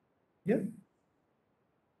yeah.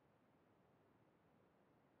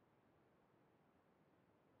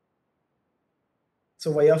 So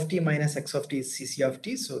y of t minus x of t is c of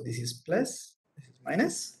t. So this is plus, this is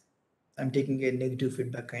minus. I'm taking a negative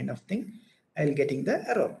feedback kind of thing. I'll getting the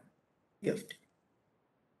error e of t.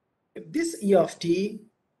 If this e of t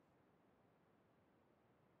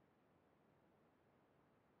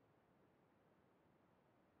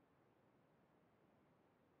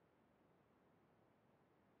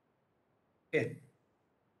okay,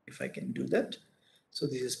 if I can do that. So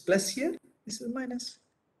this is plus here, this is minus.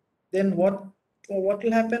 Then what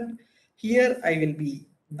will happen? Here I will be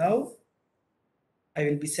now I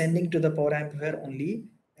will be sending to the power amplifier only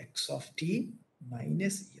x of t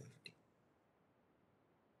minus e of t.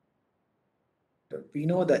 So we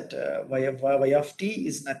know that y of t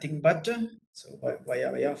is nothing but so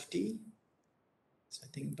y of t is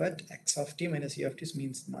nothing but x of t minus e of t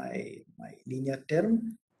means my linear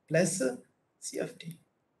term plus c of t.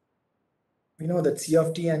 We know that c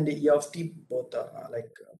of t and e of t both are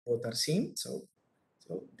both are same, so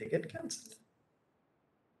they get cancelled.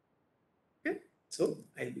 Okay, so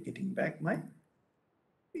I'll be getting back my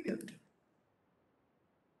linear term.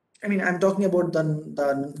 I mean, I'm talking about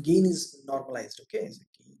the gain is normalized. Okay, so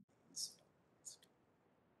gain is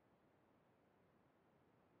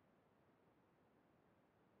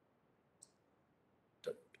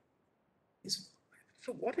normalized.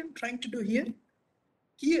 So what I'm trying to do here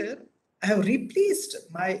I have replaced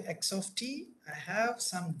my X of t. I have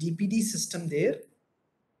some DPD system there.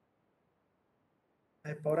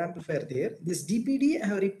 My power amplifier there. This DPD I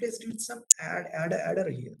have replaced with some adder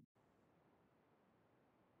here.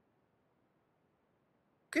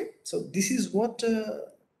 Okay, so this is what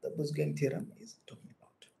the Bose-Gang theorem is talking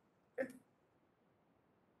about. Okay.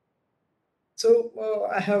 So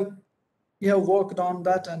we have worked on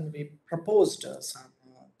that, and we proposed some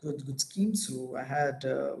good schemes. So I had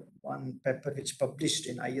one paper which published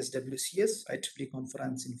in ISWCS, IEEE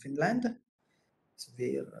conference in Finland, so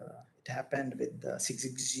where it happened with the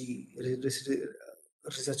 6G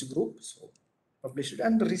research group. So published it,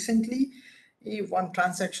 and recently one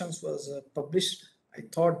transactions was published. I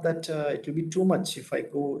thought that it will be too much if I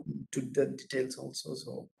go to the details also,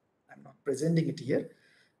 so I'm not presenting it here.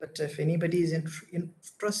 But if anybody is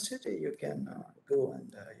interested, you can go and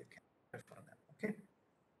you can refer them. Okay.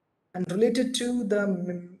 And related to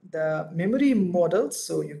the memory models,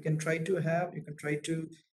 so you can try to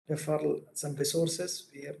refer some resources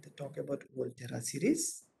where they talk about Volterra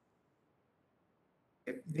series,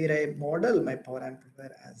 where I model my power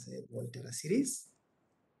amplifier as a Volterra series.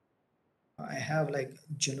 I have like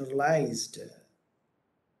generalized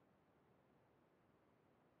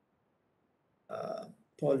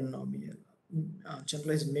polynomial,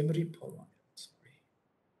 generalized memory polynomial. Sorry.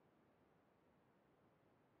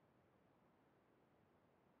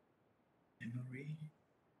 Memory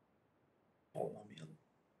polynomial.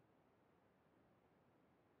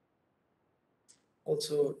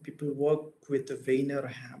 Also, people work with the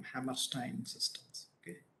Weiner-Hammerstein systems.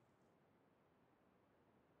 Okay.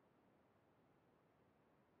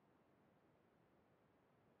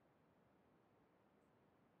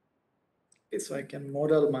 Okay, so I can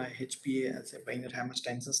model my HPA as a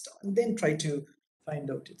Weiner-Hammerstein system, and then try to find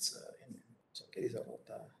out its so okay, these are all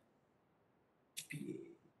the HPA.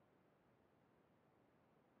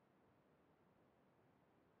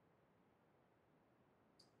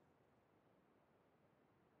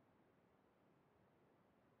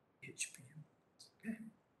 Okay.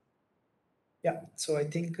 Yeah, so I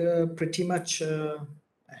think pretty much I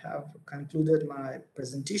have concluded my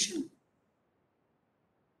presentation.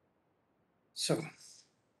 So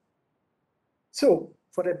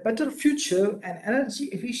for a better future and energy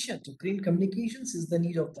efficient green communications is the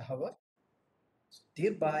need of the hour. So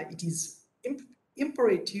thereby, it is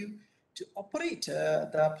imperative to operate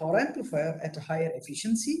the power amplifier at a higher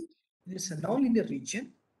efficiency in its nonlinear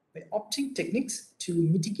region by opting techniques to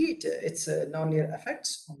mitigate its nonlinear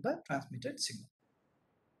effects on the transmitted signal.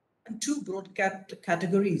 And two broad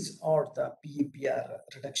categories are the PAPR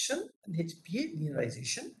reduction and HPA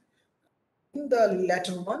linearization. In the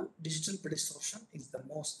latter one, digital predistortion is the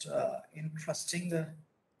most interesting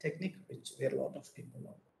technique where a lot of people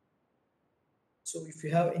are. So if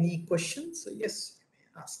you have any questions, yes, you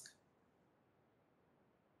may ask.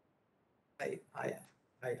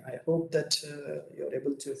 I hope that you're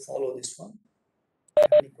able to follow this one.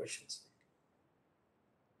 Any questions?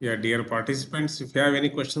 Yeah, dear participants, if you have any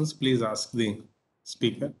questions, please ask the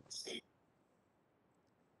speaker.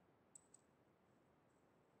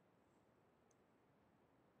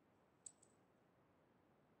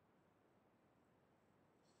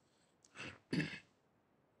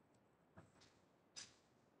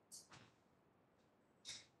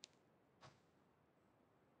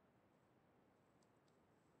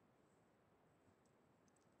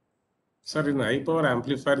 Sir, in high power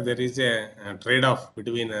amplifier, there is a trade-off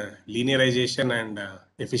between linearization and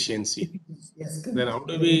efficiency. Yes. Then how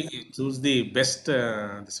do we choose the best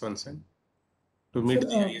this one, sir, to meet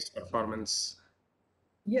the highest performance?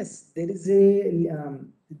 Yes, there is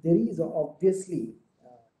obviously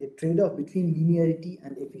a trade-off between linearity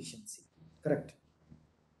and efficiency. Correct.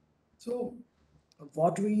 So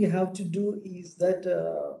what we have to do is that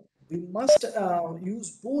we must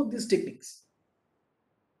use both these techniques.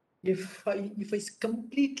 If I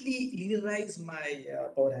completely linearize my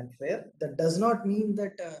power amplifier, that does not mean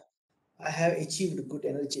that I have achieved good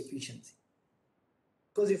energy efficiency.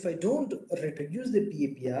 Because if I don't reduce the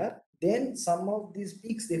PAPR, then some of these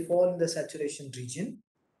peaks they fall in the saturation region.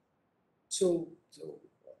 So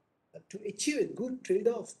to achieve a good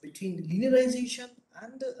trade-off between linearization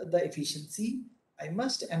and the efficiency, I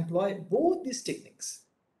must employ both these techniques.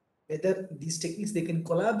 Whether these techniques they can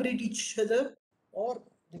collaborate each other, or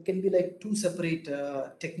they can be like two separate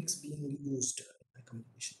techniques being used in the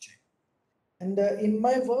communication chain. And in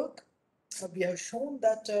my work, we have shown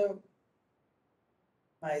that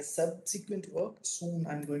my subsequent work, soon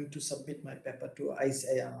I'm going to submit my paper to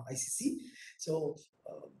ICC. So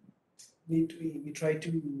we try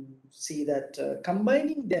to see that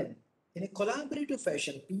combining them in a collaborative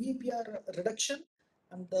fashion, PAPR reduction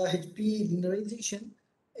and the HP linearization,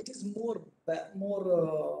 it is more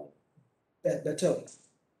better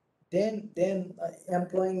than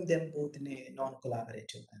employing them both in a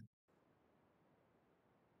non-collaborative manner.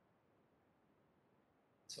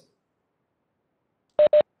 So,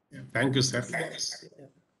 Thank you, sir. yeah.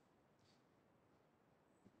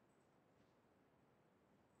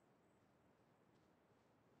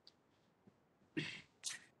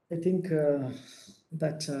 I think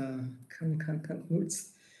that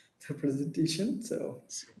concludes the presentation. So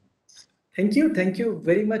thank you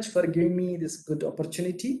very much for giving me this good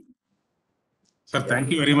opportunity. Sir,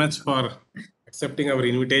 thank you very much for accepting our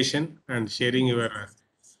invitation and sharing your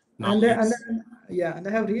knowledge. And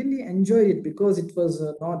I have really enjoyed it because it was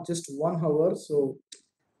not just 1 hour, so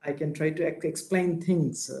I can try to explain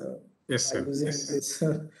things Yes, by sir. using this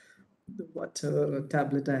whatever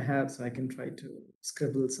tablet I have, so I can try to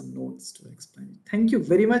scribble some notes to explain it. Thank you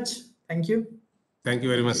very much. Thank you. Thank you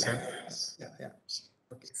very much, sir. Yeah.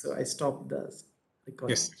 Okay, so I stopped the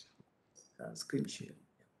recording. Yes. Screen share.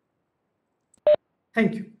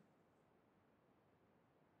 Thank you.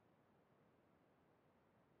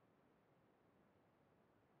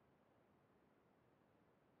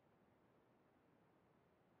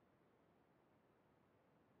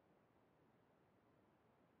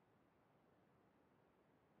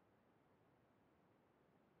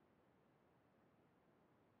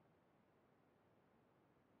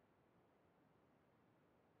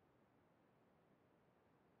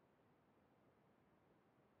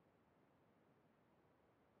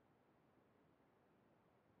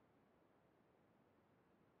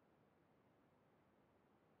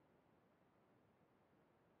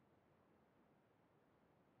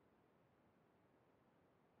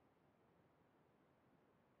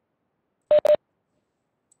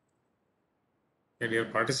 Dear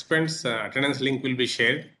participants, attendance link will be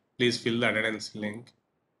shared. Please fill the attendance link.